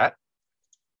do that.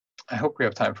 I hope we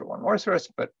have time for one more source,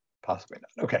 but possibly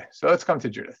not. Okay, so let's come to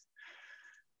Judith.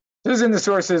 This is in the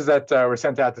sources that were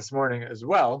sent out this morning as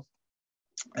well.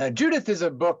 Judith is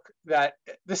a book that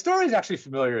the story is actually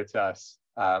familiar to us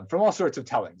from all sorts of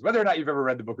tellings. Whether or not you've ever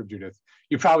read the book of Judith,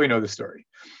 you probably know the story.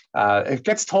 It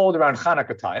gets told around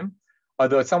Hanukkah time,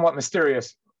 although it's somewhat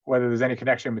mysterious whether there's any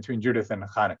connection between Judith and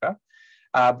Hanukkah.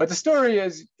 But the story,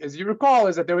 as you recall,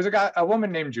 is that there was a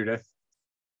woman named Judith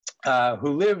who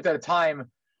lived at a time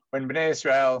when Bnei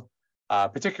Israel,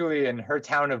 particularly in her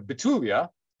town of Betulia,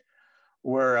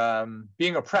 were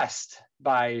being oppressed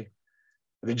by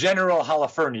the general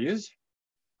Holofernes,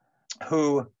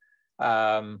 who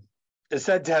is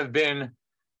said to have been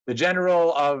the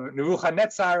general of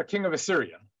Nebuchadnezzar, king of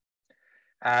Assyria.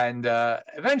 And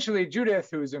eventually Judith,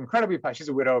 who's incredibly pious, she's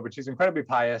a widow, but she's incredibly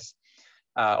pious,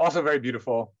 also very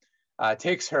beautiful,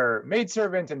 takes her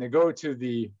maidservant and they go to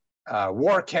the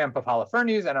war camp of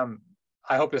Holofernes. And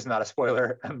I hope this is not a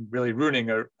spoiler, I'm really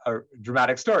ruining a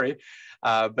dramatic story,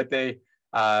 but they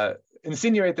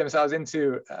insinuate themselves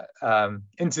into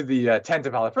the tent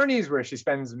of Holofernes, where she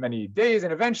spends many days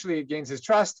and eventually gains his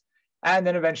trust, and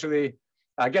then eventually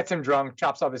gets him drunk,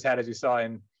 chops off his head, as you saw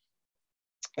in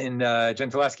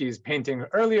Gentileschi's painting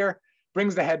earlier,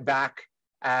 brings the head back,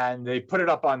 and they put it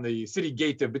up on the city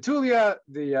gate of Betulia.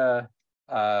 The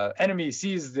enemy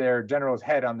sees their general's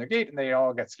head on the gate, and they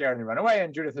all get scared and they run away,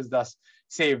 and Judith has thus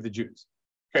saved the Jews.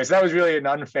 Okay, so that was really an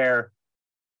unfair,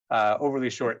 overly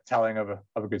short telling of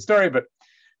a good story, but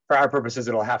for our purposes,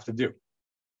 it'll have to do.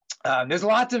 There's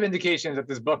lots of indications that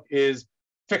this book is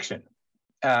fiction.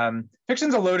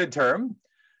 Fiction's a loaded term,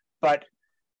 but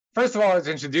first of all, it's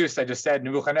introduced, I just said,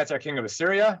 Nebuchadnezzar, king of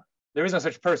Assyria. There is no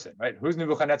such person, right? Who's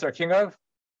Nebuchadnezzar, king of?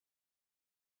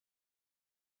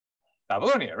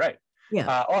 Babylonia, right?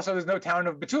 Yeah. Also, there's no town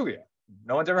of Betulia.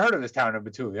 No one's ever heard of this town of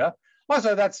Betulia.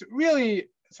 Also, that's really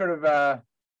sort of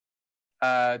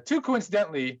too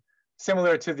coincidentally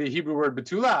similar to the Hebrew word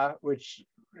Betula, which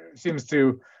seems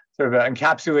to sort of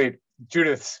encapsulate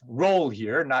Judith's role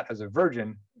here, not as a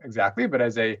virgin exactly, but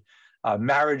as a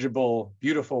marriageable,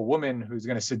 beautiful woman who's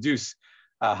going to seduce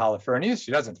Holofernes.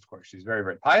 She doesn't, of course. She's very,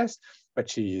 very pious, but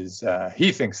she is.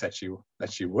 He thinks that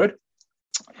she would.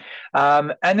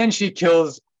 And then she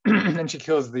kills,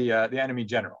 the enemy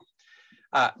general.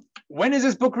 When is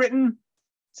this book written?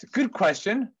 It's a good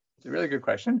question. It's a really good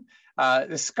question.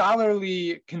 The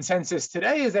scholarly consensus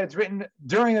today is that it's written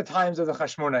during the times of the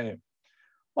Hashmonaim.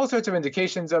 All sorts of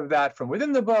indications of that from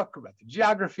within the book, about the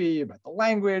geography, about the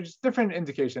language, different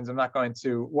indications. I'm not going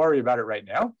to worry about it right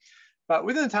now, but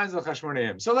within the times of the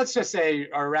Hashmonaim. So let's just say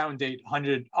around date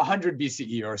 100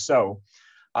 BCE or so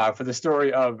for the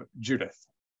story of Judith.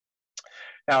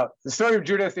 Now, the story of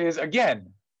Judith is,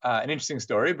 again, an interesting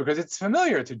story because it's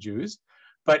familiar to Jews,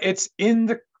 but it's in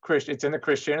the Christian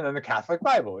and then the Catholic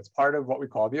Bible. It's part of what we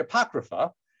call the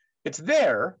Apocrypha. It's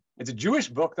there. It's a Jewish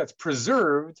book that's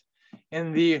preserved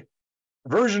in the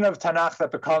version of Tanakh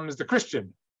that becomes the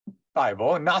Christian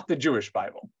Bible, not the Jewish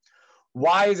Bible.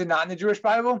 Why is it not in the Jewish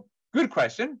Bible? Good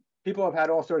question. People have had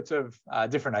all sorts of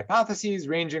different hypotheses,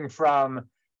 ranging from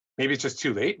maybe it's just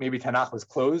too late, maybe Tanakh was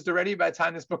closed already by the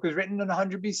time this book was written in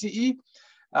 100 BCE,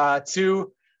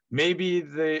 to maybe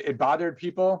it bothered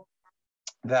people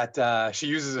that she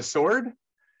uses a sword.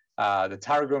 The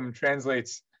Targum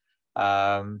translates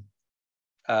lo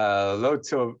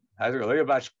til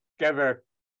bash gever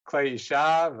klei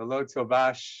isha velo til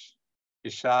bash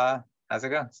isha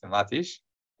azaga. It's in Latish.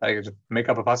 I could just make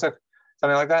up a pasuk,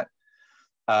 something like that.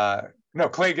 No,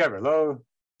 klei gever lo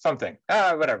something.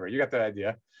 Whatever. You got the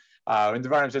idea. And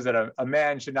Devarim says that a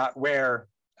man should not wear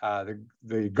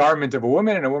the garment of a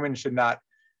woman, and a woman should not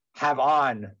have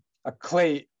on a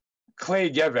clay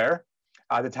gever.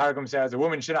 The Targum says a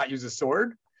woman should not use a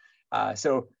sword.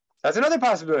 So that's another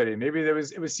possibility. Maybe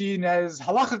it was seen as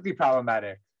halachically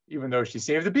problematic, even though she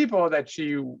saved the people, that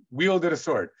she wielded a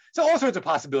sword. So all sorts of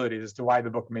possibilities as to why the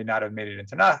book may not have made it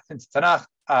into Tanakh.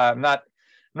 I'm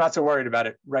not so worried about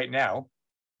it right now.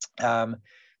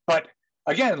 But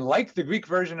again, like the Greek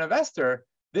version of Esther,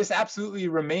 this absolutely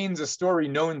remains a story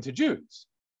known to Jews.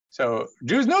 So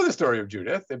Jews know the story of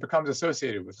Judith. It becomes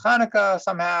associated with Hanukkah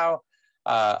somehow.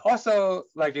 Also,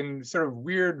 like in sort of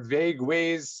weird, vague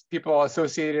ways, people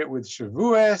associate it with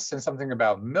Shavuos and something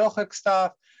about Milchik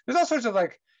stuff. There's all sorts of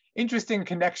like interesting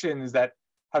connections that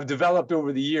have developed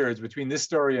over the years between this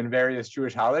story and various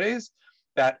Jewish holidays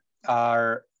that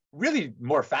are really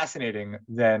more fascinating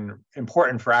than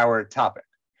important for our topic.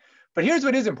 But here's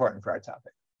what is important for our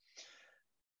topic.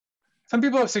 Some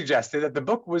people have suggested that the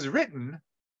book was written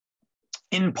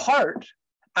in part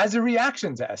as a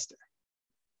reaction to Esther.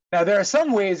 Now, there are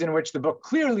some ways in which the book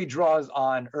clearly draws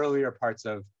on earlier parts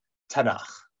of Tanakh.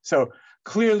 So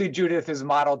clearly Judith is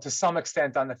modeled to some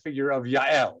extent on the figure of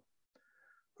Yael,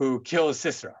 who kills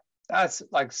Sisera. That's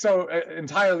like so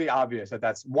entirely obvious that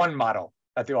that's one model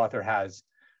that the author has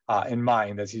in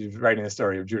mind as he's writing the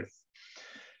story of Judith.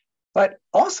 But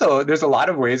also, there's a lot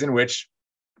of ways in which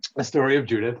the story of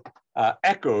Judith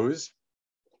echoes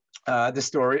the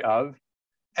story of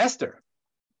Esther.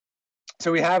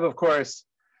 So we have, of course,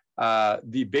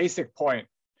 the basic point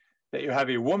that you have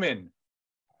a woman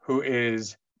who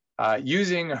is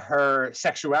using her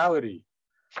sexuality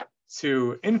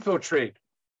to infiltrate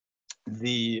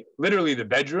literally the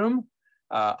bedroom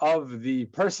of the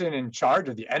person in charge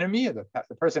of the enemy, the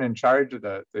person in charge of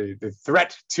the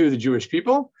threat to the Jewish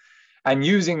people, and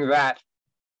using that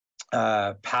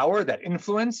power, that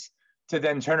influence, to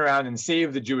then turn around and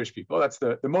save the Jewish people. That's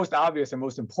the most obvious and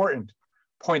most important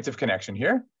point of connection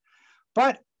here.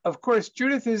 But of course,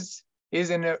 Judith is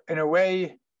in a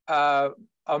way a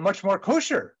much more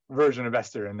kosher version of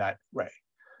Esther in that way.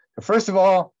 So first of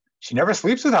all, she never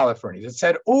sleeps with Holofernes. It's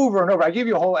said over and over. I gave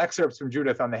you a whole excerpts from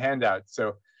Judith on the handout,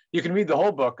 so you can read the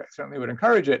whole book. I certainly would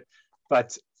encourage it.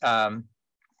 But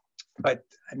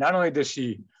not only does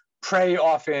she pray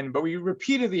often, but we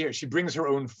repeatedly hear she brings her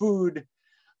own food.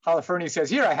 Holofernes says,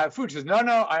 here, I have food. She says, no,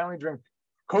 I only drink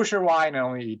kosher wine. I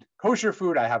only eat kosher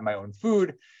food. I have my own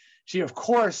food. She, of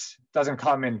course, doesn't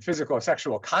come in physical or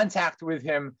sexual contact with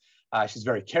him. She's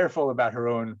very careful about her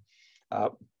own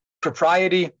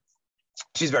propriety.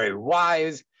 She's very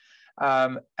wise.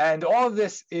 And all of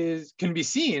this can be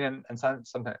seen, and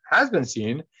sometimes has been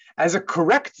seen, as a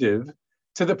corrective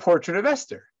to the portrait of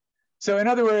Esther. So in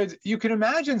other words, you can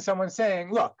imagine someone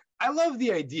saying, look, I love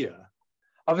the idea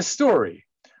of a story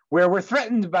where we're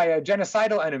threatened by a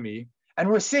genocidal enemy and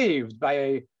we're saved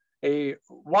by a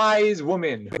wise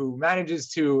woman who manages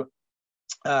to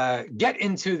get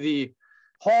into the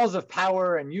halls of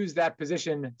power and use that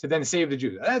position to then save the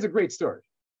Jews. That's a great story.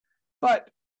 But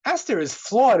Esther is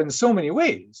flawed in so many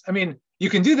ways. I mean, you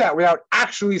can do that without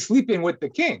actually sleeping with the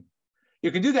king.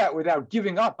 You can do that without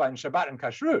giving up on Shabbat and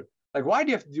Kashrut. Like, why do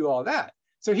you have to do all that?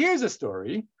 So here's a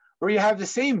story where you have the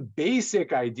same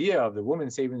basic idea of the woman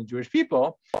saving the Jewish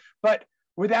people, but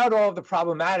without all the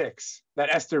problematics that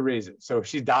Esther raises. So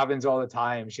she davens all the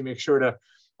time. She makes sure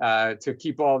to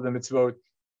keep all of the mitzvot.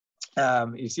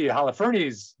 You see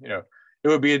Holofernes, it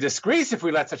would be a disgrace if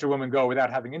we let such a woman go without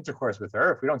having intercourse with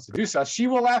her. If we don't seduce us, she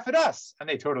will laugh at us. And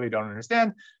they totally don't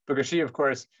understand, because she, of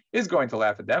course, is going to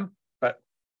laugh at them, but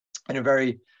in a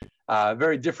very,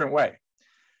 very different way.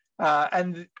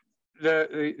 And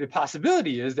the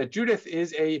possibility is that Judith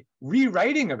is a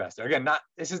rewriting of Esther. Again,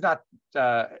 this is not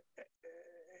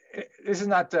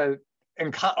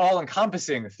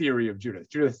all-encompassing theory of Judith.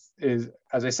 Judith is,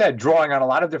 as I said, drawing on a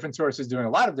lot of different sources, doing a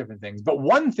lot of different things. But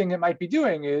one thing it might be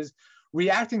doing is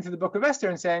reacting to the book of Esther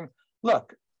and saying,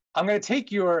 look, I'm going to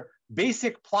take your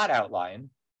basic plot outline,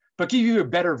 but give you a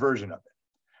better version of it.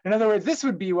 In other words, this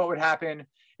would be what would happen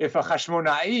if a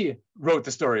Hashmona'i wrote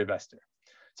the story of Esther.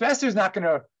 So Esther's not going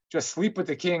to just sleep with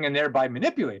the king and thereby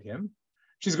manipulate him.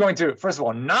 She's going to, first of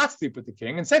all, not sleep with the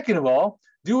king. And second of all,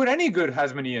 do what any good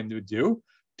Hasmonean would do,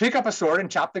 pick up a sword and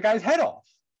chop the guy's head off.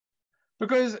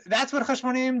 Because that's what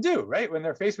Hashmonaim do, right? When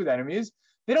they're faced with enemies,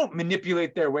 they don't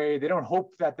manipulate their way. They don't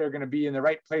hope that they're going to be in the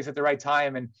right place at the right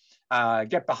time and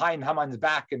get behind Haman's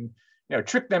back and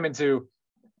trick them into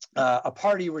a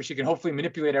party where she can hopefully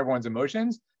manipulate everyone's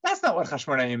emotions. That's not what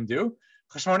Hashmonaim do.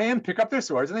 Hashmonaim pick up their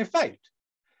swords and they fight.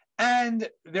 And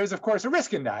there's, of course, a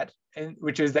risk in that,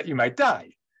 which is that you might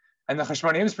die. And the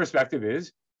Hashmonaim's perspective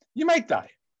is, you might die.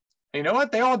 And you know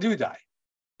what? They all do die.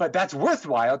 But that's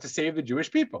worthwhile to save the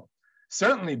Jewish people.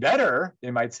 Certainly better,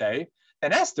 they might say,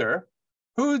 than Esther,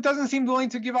 who doesn't seem willing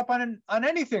to give up on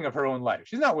anything of her own life.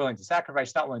 She's not willing to sacrifice,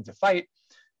 she's not willing to fight.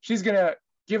 She's going to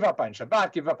give up on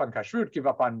Shabbat, give up on Kashrut, give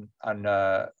up on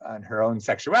her own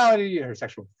sexuality, her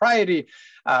sexual propriety,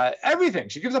 everything.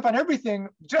 She gives up on everything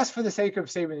just for the sake of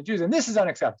saving the Jews. And this is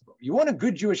unacceptable. You want a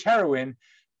good Jewish heroine,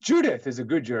 Judith is a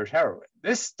good Jewish heroine.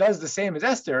 This does the same as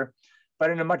Esther, but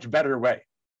in a much better way.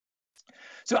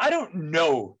 So I don't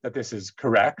know that this is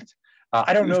correct.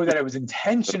 I don't know that it was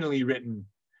intentionally written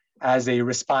as a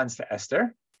response to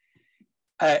Esther.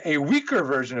 A weaker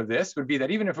version of this would be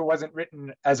that even if it wasn't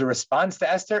written as a response to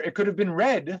Esther, it could have been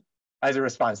read as a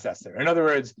response to Esther. In other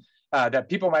words, that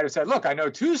people might have said, look, I know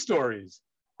two stories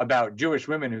about Jewish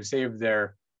women who saved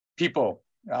their people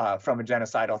from a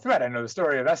genocidal threat. I know the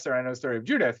story of Esther, I know the story of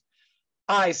Judith.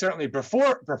 I certainly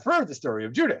prefer the story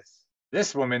of Judith.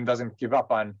 This woman doesn't give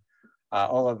up on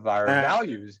all of our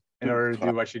values in order to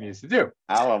do what she needs to do.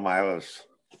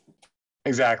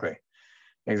 Exactly.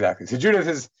 So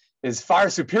Judith is far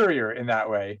superior in that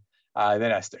way than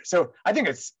Esther. So I think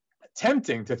it's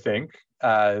tempting to think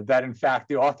that, in fact,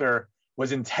 the author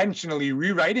was intentionally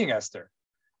rewriting Esther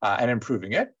and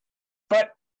improving it.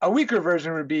 But a weaker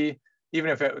version would be,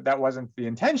 even if that wasn't the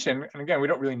intention, and again, we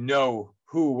don't really know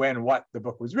who, when, what the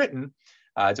book was written.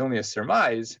 It's only a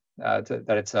surmise that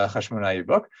it's a Hashmona'i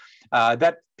book,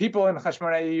 that people in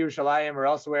Hashmona'i, Yerushalayim, or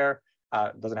elsewhere,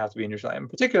 it doesn't have to be in Yerushalayim in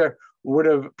particular, would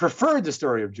have preferred the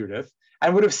story of Judith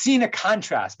and would have seen a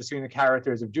contrast between the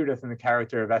characters of Judith and the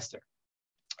character of Esther.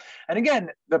 And again,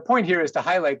 the point here is to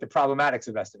highlight the problematics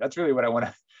of Esther. That's really what I want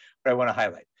to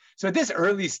highlight. So at this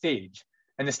early stage,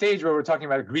 and the stage where we're talking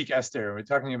about a Greek Esther, we're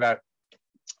talking about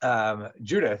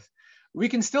Judith, we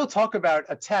can still talk about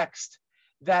a text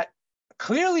that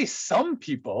clearly some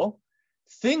people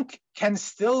think can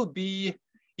still be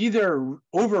either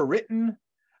overwritten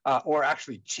or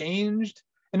actually changed.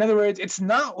 In other words, it's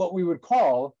not what we would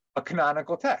call a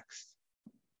canonical text.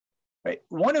 Right?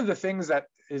 One of the things that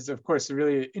is, of course,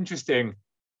 really interesting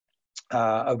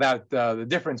about the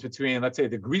difference between, let's say,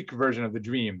 the Greek version of the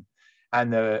dream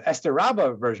and the Esther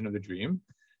Rabbah version of the dream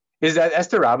is that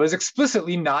Esther Rabbah is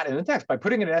explicitly not in the text. By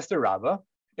putting it in Esther Rabbah,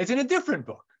 it's in a different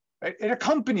book. right? It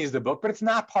accompanies the book, but it's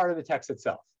not part of the text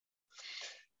itself.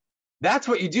 That's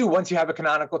what you do once you have a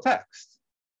canonical text.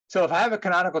 So if I have a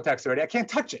canonical text already, I can't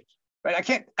touch it, right? I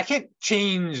can't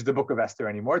change the book of Esther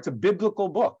anymore. It's a biblical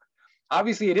book.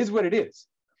 Obviously, it is what it is.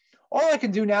 All I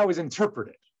can do now is interpret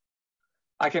it.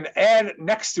 I can add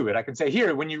next to it. I can say,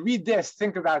 here, when you read this,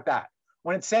 think about that.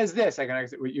 When it says this, what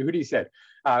Yehudi said,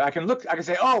 I can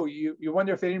say, oh, you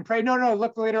wonder if they didn't pray? No,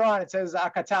 look later on. It says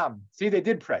akatam. See, they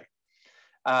did pray.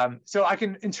 So I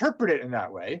can interpret it in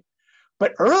that way.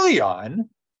 But early on,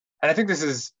 and I think this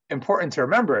is important to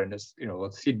remember, and this,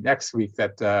 we'll see next week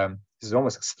that this is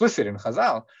almost explicit in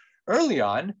Chazal. Early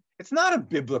on, it's not a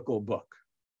biblical book.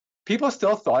 People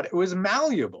still thought it was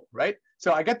malleable, right?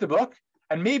 So I get the book,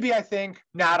 and maybe I think,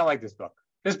 I don't like this book.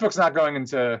 This book's not going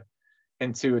into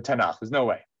Tanakh. There's no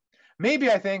way. Maybe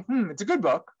I think, it's a good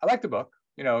book. I like the book.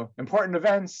 Important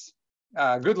events,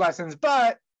 good lessons,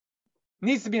 but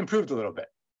needs to be improved a little bit,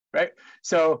 right?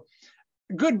 So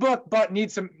good book, but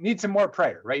needs some more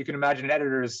prayer, right? You can imagine an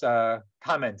editor's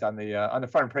comment on the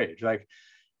front page, like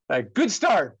good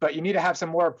start, but you need to have some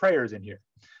more prayers in here.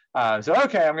 So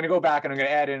okay, I'm going to go back and I'm going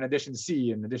to add in addition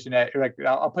C and addition A,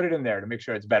 I'll put it in there to make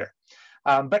sure it's better.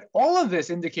 But all of this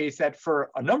indicates that for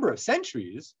a number of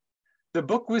centuries, the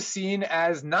book was seen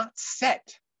as not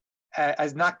set,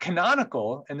 as not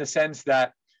canonical in the sense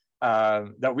that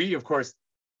that we, of course,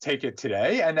 take it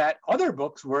today, and that other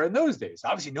books were in those days.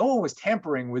 Obviously, no one was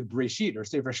tampering with Breshit or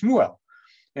Sefer Shmuel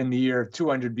in the year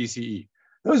 200 BCE.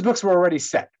 Those books were already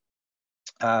set.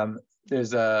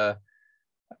 It's an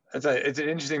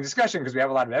interesting discussion because we have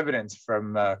a lot of evidence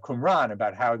from Qumran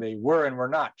about how they were and were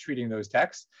not treating those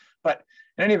texts. But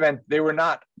in any event, they were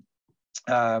not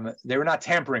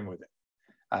tampering with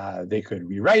it. They could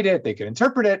rewrite it, they could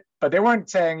interpret it, but they weren't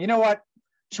saying, you know what,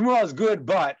 Shmuel is good,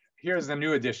 but here's the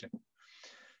new edition.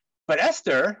 But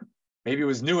Esther, maybe it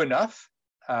was new enough,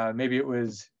 maybe it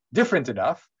was different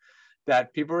enough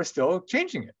that people were still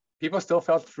changing it. People still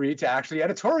felt free to actually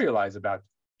editorialize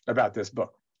about this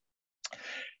book.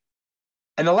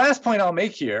 And the last point I'll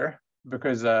make here,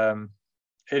 because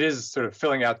it is sort of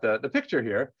filling out the picture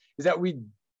here, is that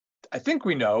I think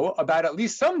we know about at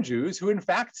least some Jews who in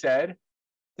fact said,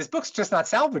 this book's just not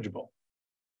salvageable.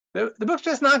 The book's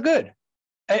just not good.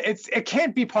 It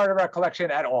can't be part of our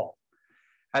collection at all.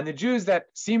 And the Jews that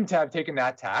seem to have taken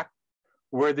that tack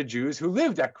were the Jews who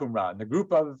lived at Qumran, the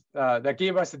group of that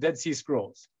gave us the Dead Sea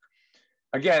Scrolls.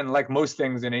 Again, like most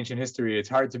things in ancient history, it's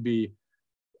hard to be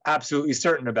absolutely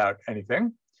certain about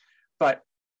anything, but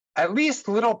at least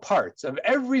little parts of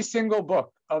every single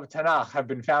book of Tanakh have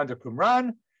been found at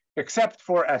Qumran, except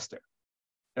for Esther.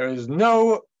 There is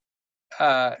no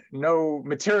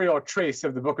material trace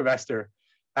of the book of Esther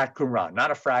at Qumran,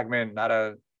 not a fragment, not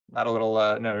a little,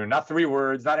 not 3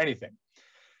 words, not anything.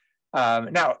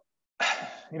 Now,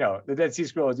 the Dead Sea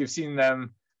Scrolls, you've seen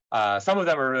them. Some of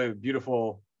them are really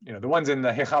beautiful. The ones in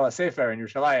the Heichal Sefer in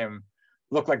Yerushalayim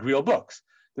look like real books.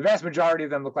 The vast majority of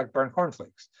them look like burnt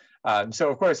cornflakes. So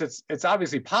of course, it's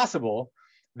obviously possible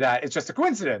that it's just a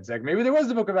coincidence. Like maybe there was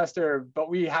the book of Esther, but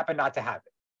we happen not to have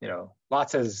it.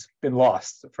 Lots has been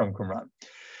lost from Qumran.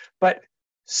 But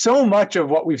so much of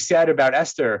what we've said about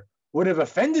Esther would have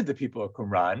offended the people of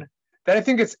Qumran that I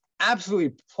think it's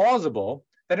absolutely plausible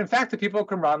that in fact the people of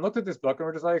Qumran looked at this book and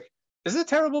were just like, this is a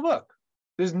terrible book.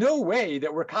 There's no way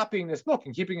that we're copying this book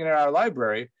and keeping it in our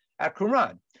library at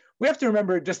Qumran. We have to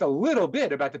remember just a little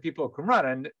bit about the people of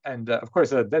Qumran, and of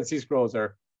course the Dead Sea Scrolls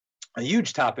are a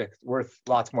huge topic worth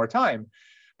lots more time.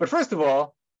 But first of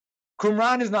all,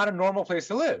 Qumran is not a normal place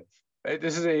to live. Right?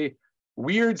 This is a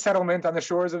weird settlement on the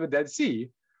shores of the Dead Sea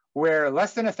where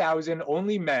less than 1,000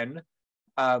 only men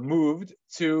moved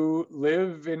to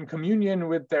live in communion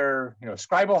with their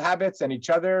scribal habits and each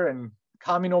other and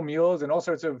communal meals and all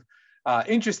sorts of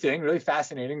interesting, really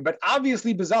fascinating, but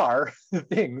obviously bizarre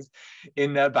things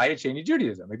in Bayit Sheni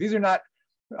Judaism. Like these are not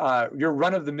your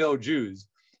run-of-the-mill Jews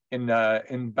in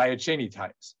Bayit Sheni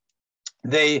times.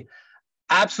 They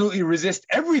absolutely resist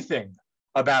everything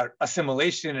about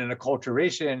assimilation and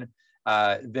acculturation.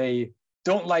 They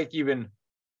don't like even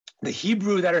the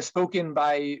Hebrew that are spoken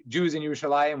by Jews in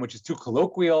Yerushalayim, which is too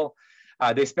colloquial.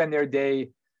 They spend their day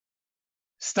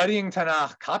studying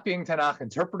Tanakh, copying Tanakh,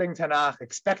 interpreting Tanakh,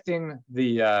 expecting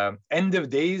the end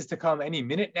of days to come any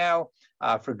minute now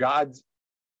for God's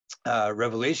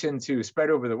revelation to spread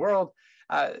over the world.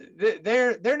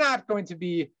 They're not going to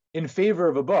be in favor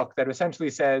of a book that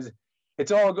essentially says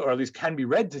it's all good, or at least can be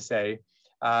read to say,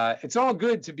 it's all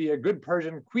good to be a good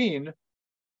Persian queen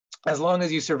as long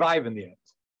as you survive in the end.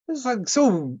 This is like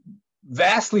so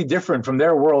vastly different from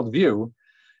their worldview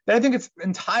then I think it's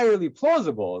entirely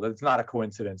plausible that it's not a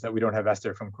coincidence that we don't have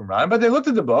Esther from Qumran. But they looked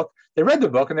at the book, they read the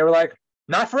book, and they were like,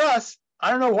 not for us. I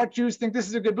don't know what Jews think this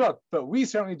is a good book, but we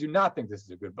certainly do not think this is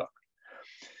a good book.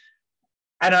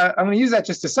 And I'm going to use that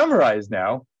just to summarize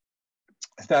now,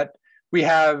 that we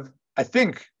have, I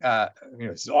think,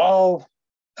 it's all,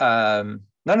 none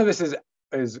of this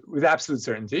is with absolute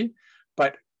certainty,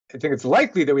 but I think it's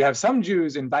likely that we have some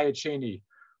Jews in Bayit Sheni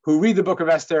who read the book of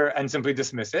Esther and simply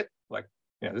dismiss it, like,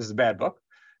 this is a bad book.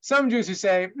 Some Jews who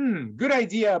say, good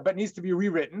idea, but needs to be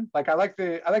rewritten. Like, I like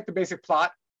the basic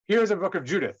plot. Here's a book of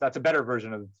Judith. That's a better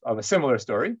version of a similar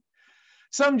story.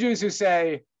 Some Jews who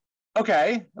say,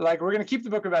 okay, like, we're going to keep the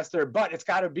book of Esther, but it's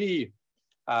got to be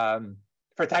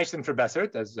for Taishtin for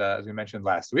Besert, as we mentioned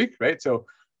last week, right? So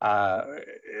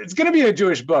it's going to be a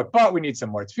Jewish book, but we need some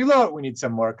more tefillot, we need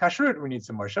some more kashrut, we need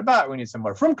some more Shabbat, we need some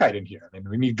more frumkeit in here. I mean,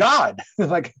 we need God.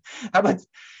 Like, how about,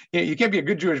 you can't be a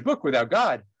good Jewish book without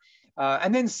God.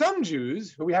 And then some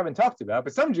Jews, who we haven't talked about,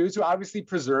 but some Jews who obviously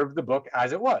preserved the book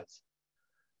as it was.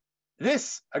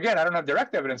 This, again, I don't have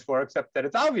direct evidence for, except that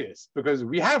it's obvious, because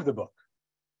we have the book.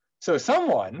 So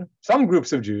some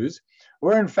groups of Jews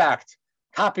were in fact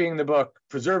copying the book,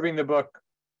 preserving the book,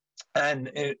 and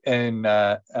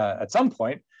at some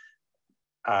point,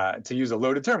 to use a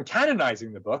loaded term,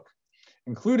 canonizing the book,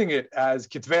 including it as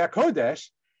Kitvei HaKodesh,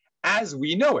 as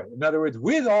we know it. In other words,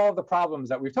 with all the problems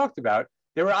that we've talked about,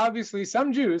 there were obviously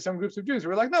some groups of Jews who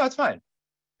were like, no, that's fine.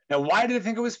 Now, why did they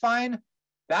think it was fine?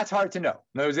 That's hard to know.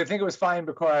 In other words, they think it was fine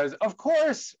because, of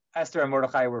course, Esther and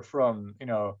Mordechai were from,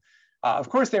 of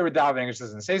course they were davening, it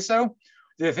doesn't say so.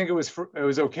 Did they think it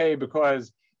was okay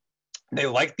because they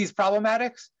liked these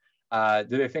problematics? Did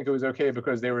they think it was okay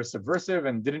because they were subversive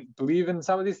and didn't believe in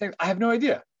some of these things? I have no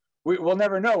idea. We'll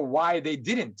never know why they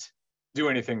didn't do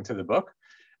anything to the book.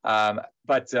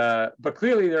 But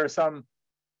clearly there are some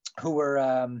who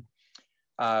were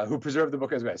who preserved the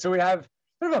book as well. So we have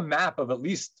sort of a map of at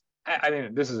least, I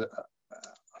mean, this is a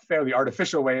fairly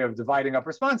artificial way of dividing up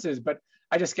responses, but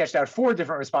I just sketched out 4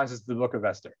 different responses to the book of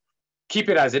Esther. Keep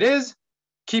it as it is,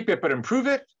 keep it but improve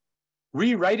it,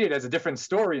 rewrite it as a different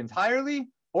story entirely,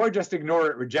 or just ignore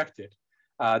it, reject it.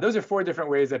 Those are 4 different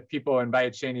ways that people in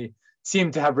Bayit Sheni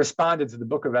seem to have responded to the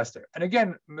book of Esther. And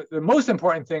again, the most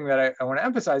important thing that I want to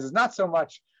emphasize is not so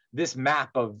much this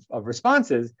map of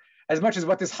responses, as much as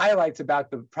what this highlights about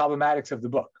the problematics of the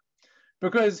book.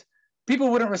 Because people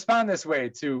wouldn't respond this way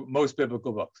to most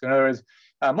biblical books. In other words,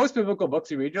 most biblical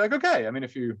books you read, you're like, okay, I mean,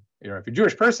 if you're a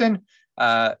Jewish person,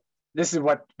 this is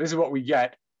what we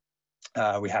get.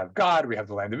 We have God, we have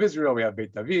the land of Israel, we have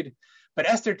Beit David. But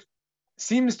Esther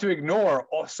seems to ignore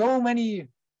so many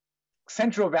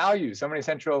central values, so many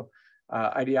central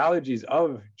ideologies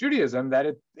of Judaism that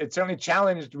it certainly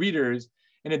challenged readers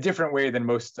in a different way than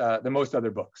most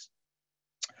other books.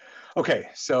 Okay,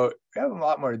 so we have a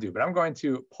lot more to do, but I'm going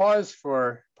to pause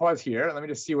here. Let me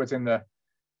just see what's in the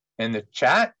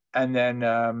chat, and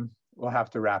then we'll have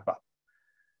to wrap up.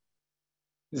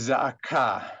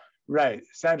 Zaka, right,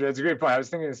 Sandra, that's a great point. I was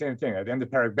thinking the same thing. At the end of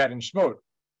Perek Bet and Shmot,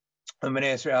 when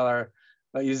Bnei Israel are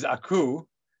Yizaku,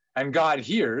 and God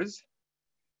hears.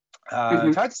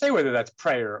 It's hard to say whether that's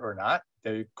prayer or not.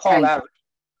 They call out.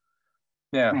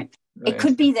 Yeah, right. It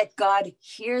could be that God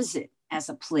hears it as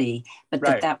a plea, but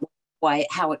that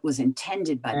how it was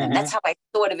intended by them. That's how I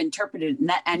sort of interpreted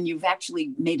it. And you've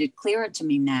actually made it clearer to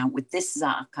me now with this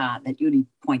Zaka that Yudi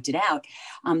pointed out.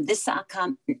 This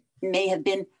Zaka may have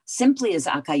been simply a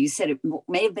Zaka. You said it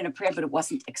may have been a prayer, but it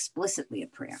wasn't explicitly a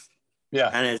prayer. Yeah,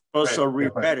 and it's also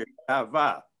repeated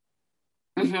Shabbat.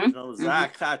 So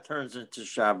Zaka turns into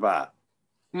Shabbat.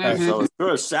 So it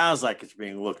sort of sounds like it's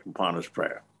being looked upon as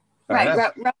prayer. Right.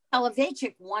 Rabbi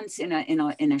Soloveitchik once in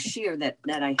a shir that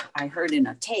I heard in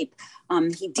a tape,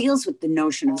 he deals with the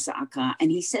notion of Zaka,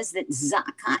 and he says that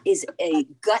Zaka is a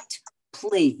gut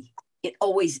plea. It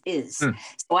always is. So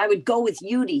I would go with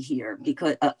Yudi here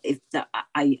because I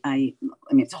mean,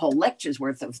 it's a whole lecture's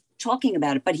worth of talking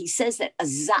about it, but he says that a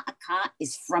Zaka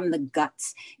is from the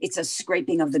guts. It's a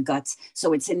scraping of the guts.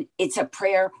 So it's a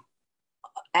prayer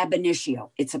ab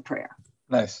initio. It's a prayer.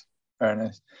 Nice. Very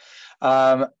nice.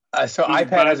 So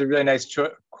iPad has a really nice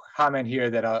comment here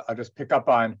that I'll just pick up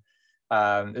on.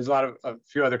 There's a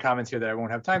few other comments here that I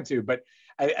won't have time to, but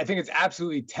I think it's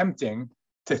absolutely tempting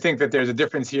to think that there's a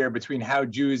difference here between how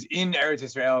Jews in Eretz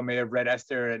Israel may have read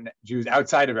Esther and Jews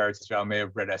outside of Eretz Israel may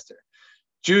have read Esther.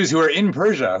 Jews who are in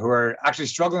Persia, who are actually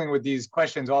struggling with these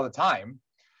questions all the time,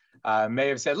 may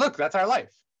have said, look, that's our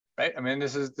life, right? I mean,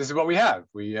 this is what we have.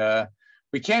 We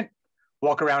can't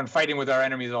walk around fighting with our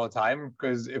enemies all the time,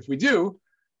 because if we do,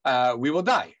 we will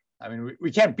die. I mean,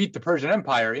 we can't beat the Persian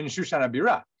Empire in Shushan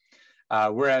HaBirah.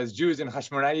 Whereas Jews in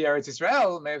Hashmonaei Eretz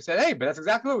Israel may have said, hey, but that's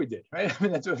exactly what we did, right? I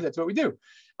mean, that's what we do.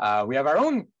 We have our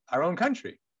own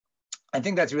country. I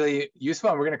think that's really useful,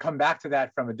 and we're going to come back to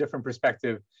that from a different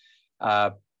perspective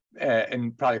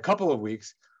in probably a couple of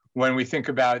weeks when we think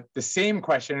about the same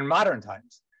question in modern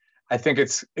times. I think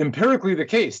it's empirically the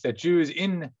case that Jews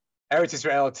in Eretz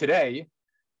Israel today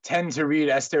tend to read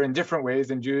Esther in different ways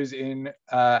than Jews in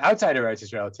outside of Eretz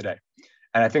Israel today.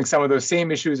 And I think some of those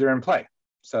same issues are in play.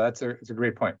 So it's a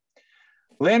great point.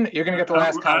 Lynn, you're going to get the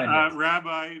last comment.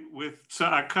 Rabbi, with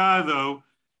Tza'akah, though,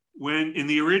 when in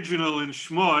the original in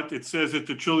Shmot, it says that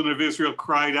the children of Israel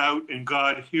cried out and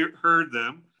God heard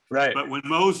them. Right. But when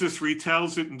Moses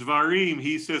retells it in Dvarim,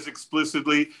 he says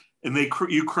explicitly, and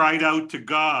you cried out to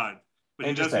God. But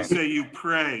he doesn't say you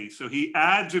pray. So he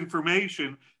adds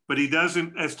information, but he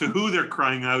doesn't as to who they're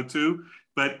crying out to,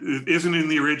 but it isn't in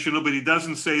the original, but he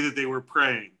doesn't say that they were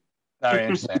praying. Very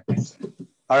interesting.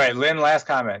 All right, Lynn, last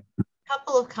comment.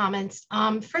 Couple of comments.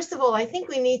 First of all, I think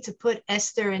we need to put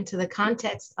Esther into the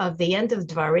context of the end of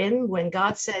Dvarim when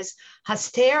God says,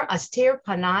 Haster, Astir,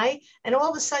 Panai, and all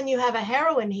of a sudden you have a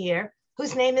heroine here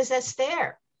whose name is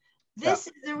Esther. This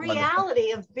is the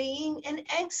reality of being in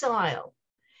exile.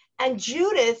 And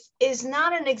Judith is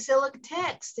not an exilic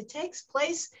text. It takes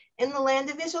place in the land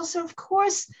of Israel. So of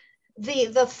course,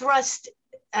 the thrust,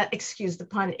 excuse the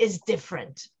pun, is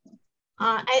different.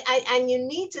 And you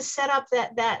need to set up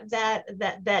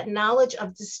that knowledge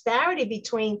of disparity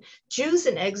between Jews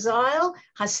in exile,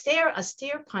 Haster,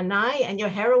 Astir, Panai, and your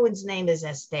heroine's name is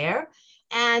Esther,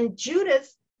 and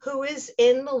Judith, who is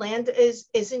in the land,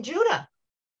 is in Judah.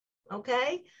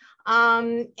 Okay.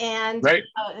 Another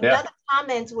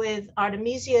comment with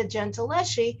Artemisia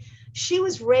Gentileschi, she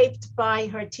was raped by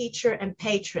her teacher and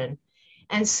patron.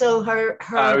 And so it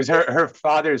was her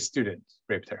father's student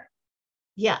raped her.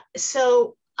 Yeah.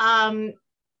 So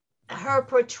her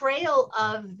portrayal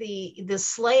of the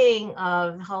slaying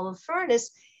of Holofernes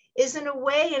is in a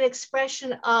way an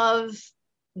expression of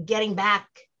getting back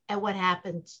at what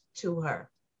happened to her.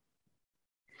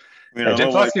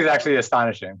 Gentileschi is actually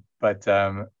astonishing, but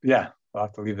yeah, we'll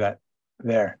have to leave that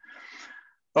there.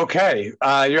 Okay,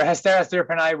 your Hester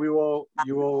Panai,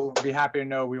 you will be happy to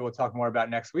know we will talk more about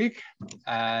next week,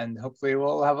 and hopefully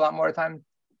we'll have a lot more time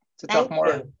to talk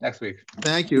more next week.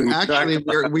 Thank you. Actually,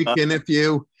 we can, if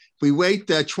we wait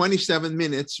 27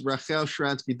 minutes, Rachel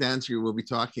Shiransky-Danziger will be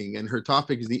talking, and her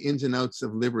topic is the ins and outs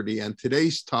of liberty. And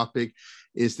today's topic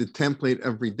is the template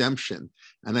of redemption.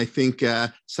 And I think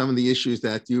some of the issues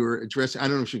that you were addressing, I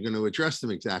don't know if you're going to address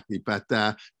them exactly, but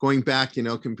going back,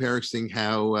 comparing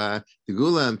how the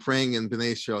Gula and praying in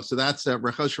Bnei Israel. So that's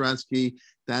Rachel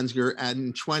Shiransky-Danziger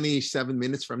in 27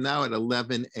 minutes from now at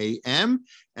 11 a.m.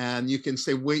 And you can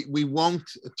say, we won't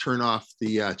turn off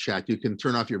the chat. You can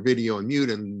turn off your video and mute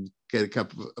and get a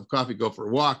cup of coffee, go for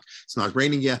a walk. It's not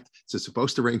raining yet. It's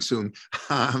supposed to rain soon.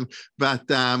 But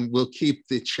we'll keep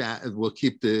the chat, we'll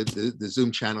keep the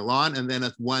Zoom channel on. And then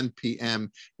at 1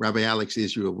 p.m., Rabbi Alex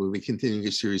Israel will be continuing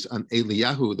a series on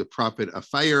Eliyahu, the prophet of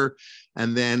fire.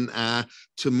 And then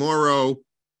tomorrow,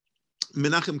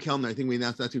 Menachem Kellner, I think we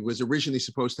announced that he was originally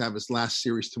supposed to have his last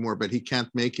series tomorrow, but he can't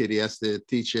make it. He has to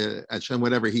teach at Shem,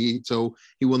 whatever. So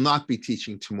he will not be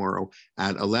teaching tomorrow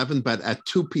at 11, but at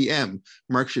 2 p.m.,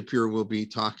 Mark Shapiro will be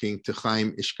talking to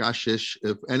Chaim Ishkashish.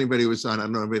 If anybody was on, I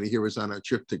don't know if anybody here was on our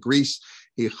trip to Greece.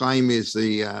 Chaim is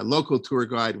the local tour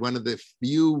guide, one of the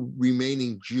few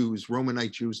remaining Jews,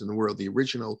 Romanite Jews in the world, the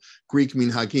original Greek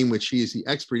minhagim, which he is the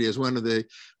expert. He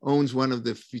owns one of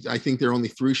the, I think there are only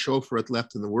 3 shofar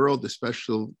left in the world, the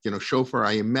special, shofar.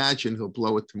 I imagine he'll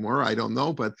blow it tomorrow. I don't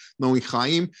know, but knowing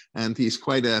Chaim, and he's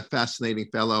quite a fascinating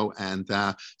fellow. And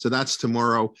so that's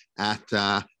tomorrow at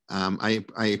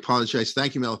I apologize.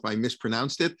 Thank you, Mel, if I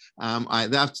mispronounced it.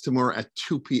 That's tomorrow at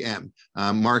 2 p.m.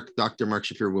 Dr. Mark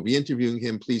Shapiro will be interviewing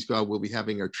him. Please God, we'll be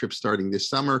having our trip starting this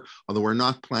summer, although we're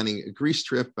not planning a Greece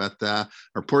trip, but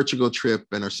our Portugal trip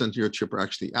and our Central Europe trip are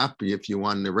actually up. If you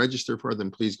want to register for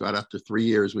them, please God, after 3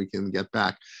 years, we can get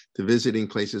back to visiting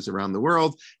places around the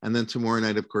world. And then tomorrow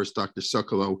night, of course, Dr.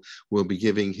 Sokolow will be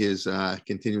giving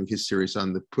continuing his series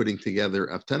on the putting together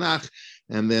of Tanakh.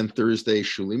 And then Thursday,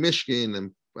 Shuli Mishkin,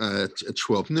 and at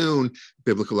 12 noon,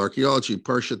 Biblical Archaeology,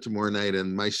 Parsha tomorrow night,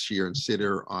 and Mice Shir and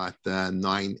Siddur at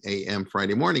 9 a.m.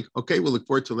 Friday morning. Okay, we'll look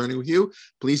forward to learning with you.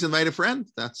 Please invite a friend.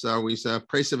 That's always a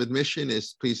price of admission,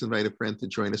 is please invite a friend to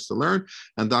join us to learn.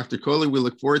 And Dr. Koller, we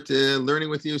look forward to learning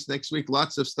with you next week.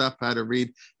 Lots of stuff, how to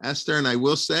read Esther. And I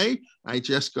will say, I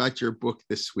just got your book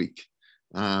this week.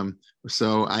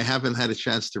 So I haven't had a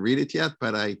chance to read it yet,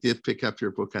 but I did pick up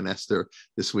your book on Esther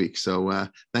this week. So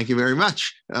thank you very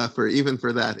much for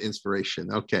that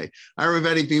inspiration. Okay. All right,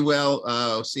 everybody, be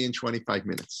well. See you in 25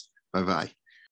 minutes. Bye-bye.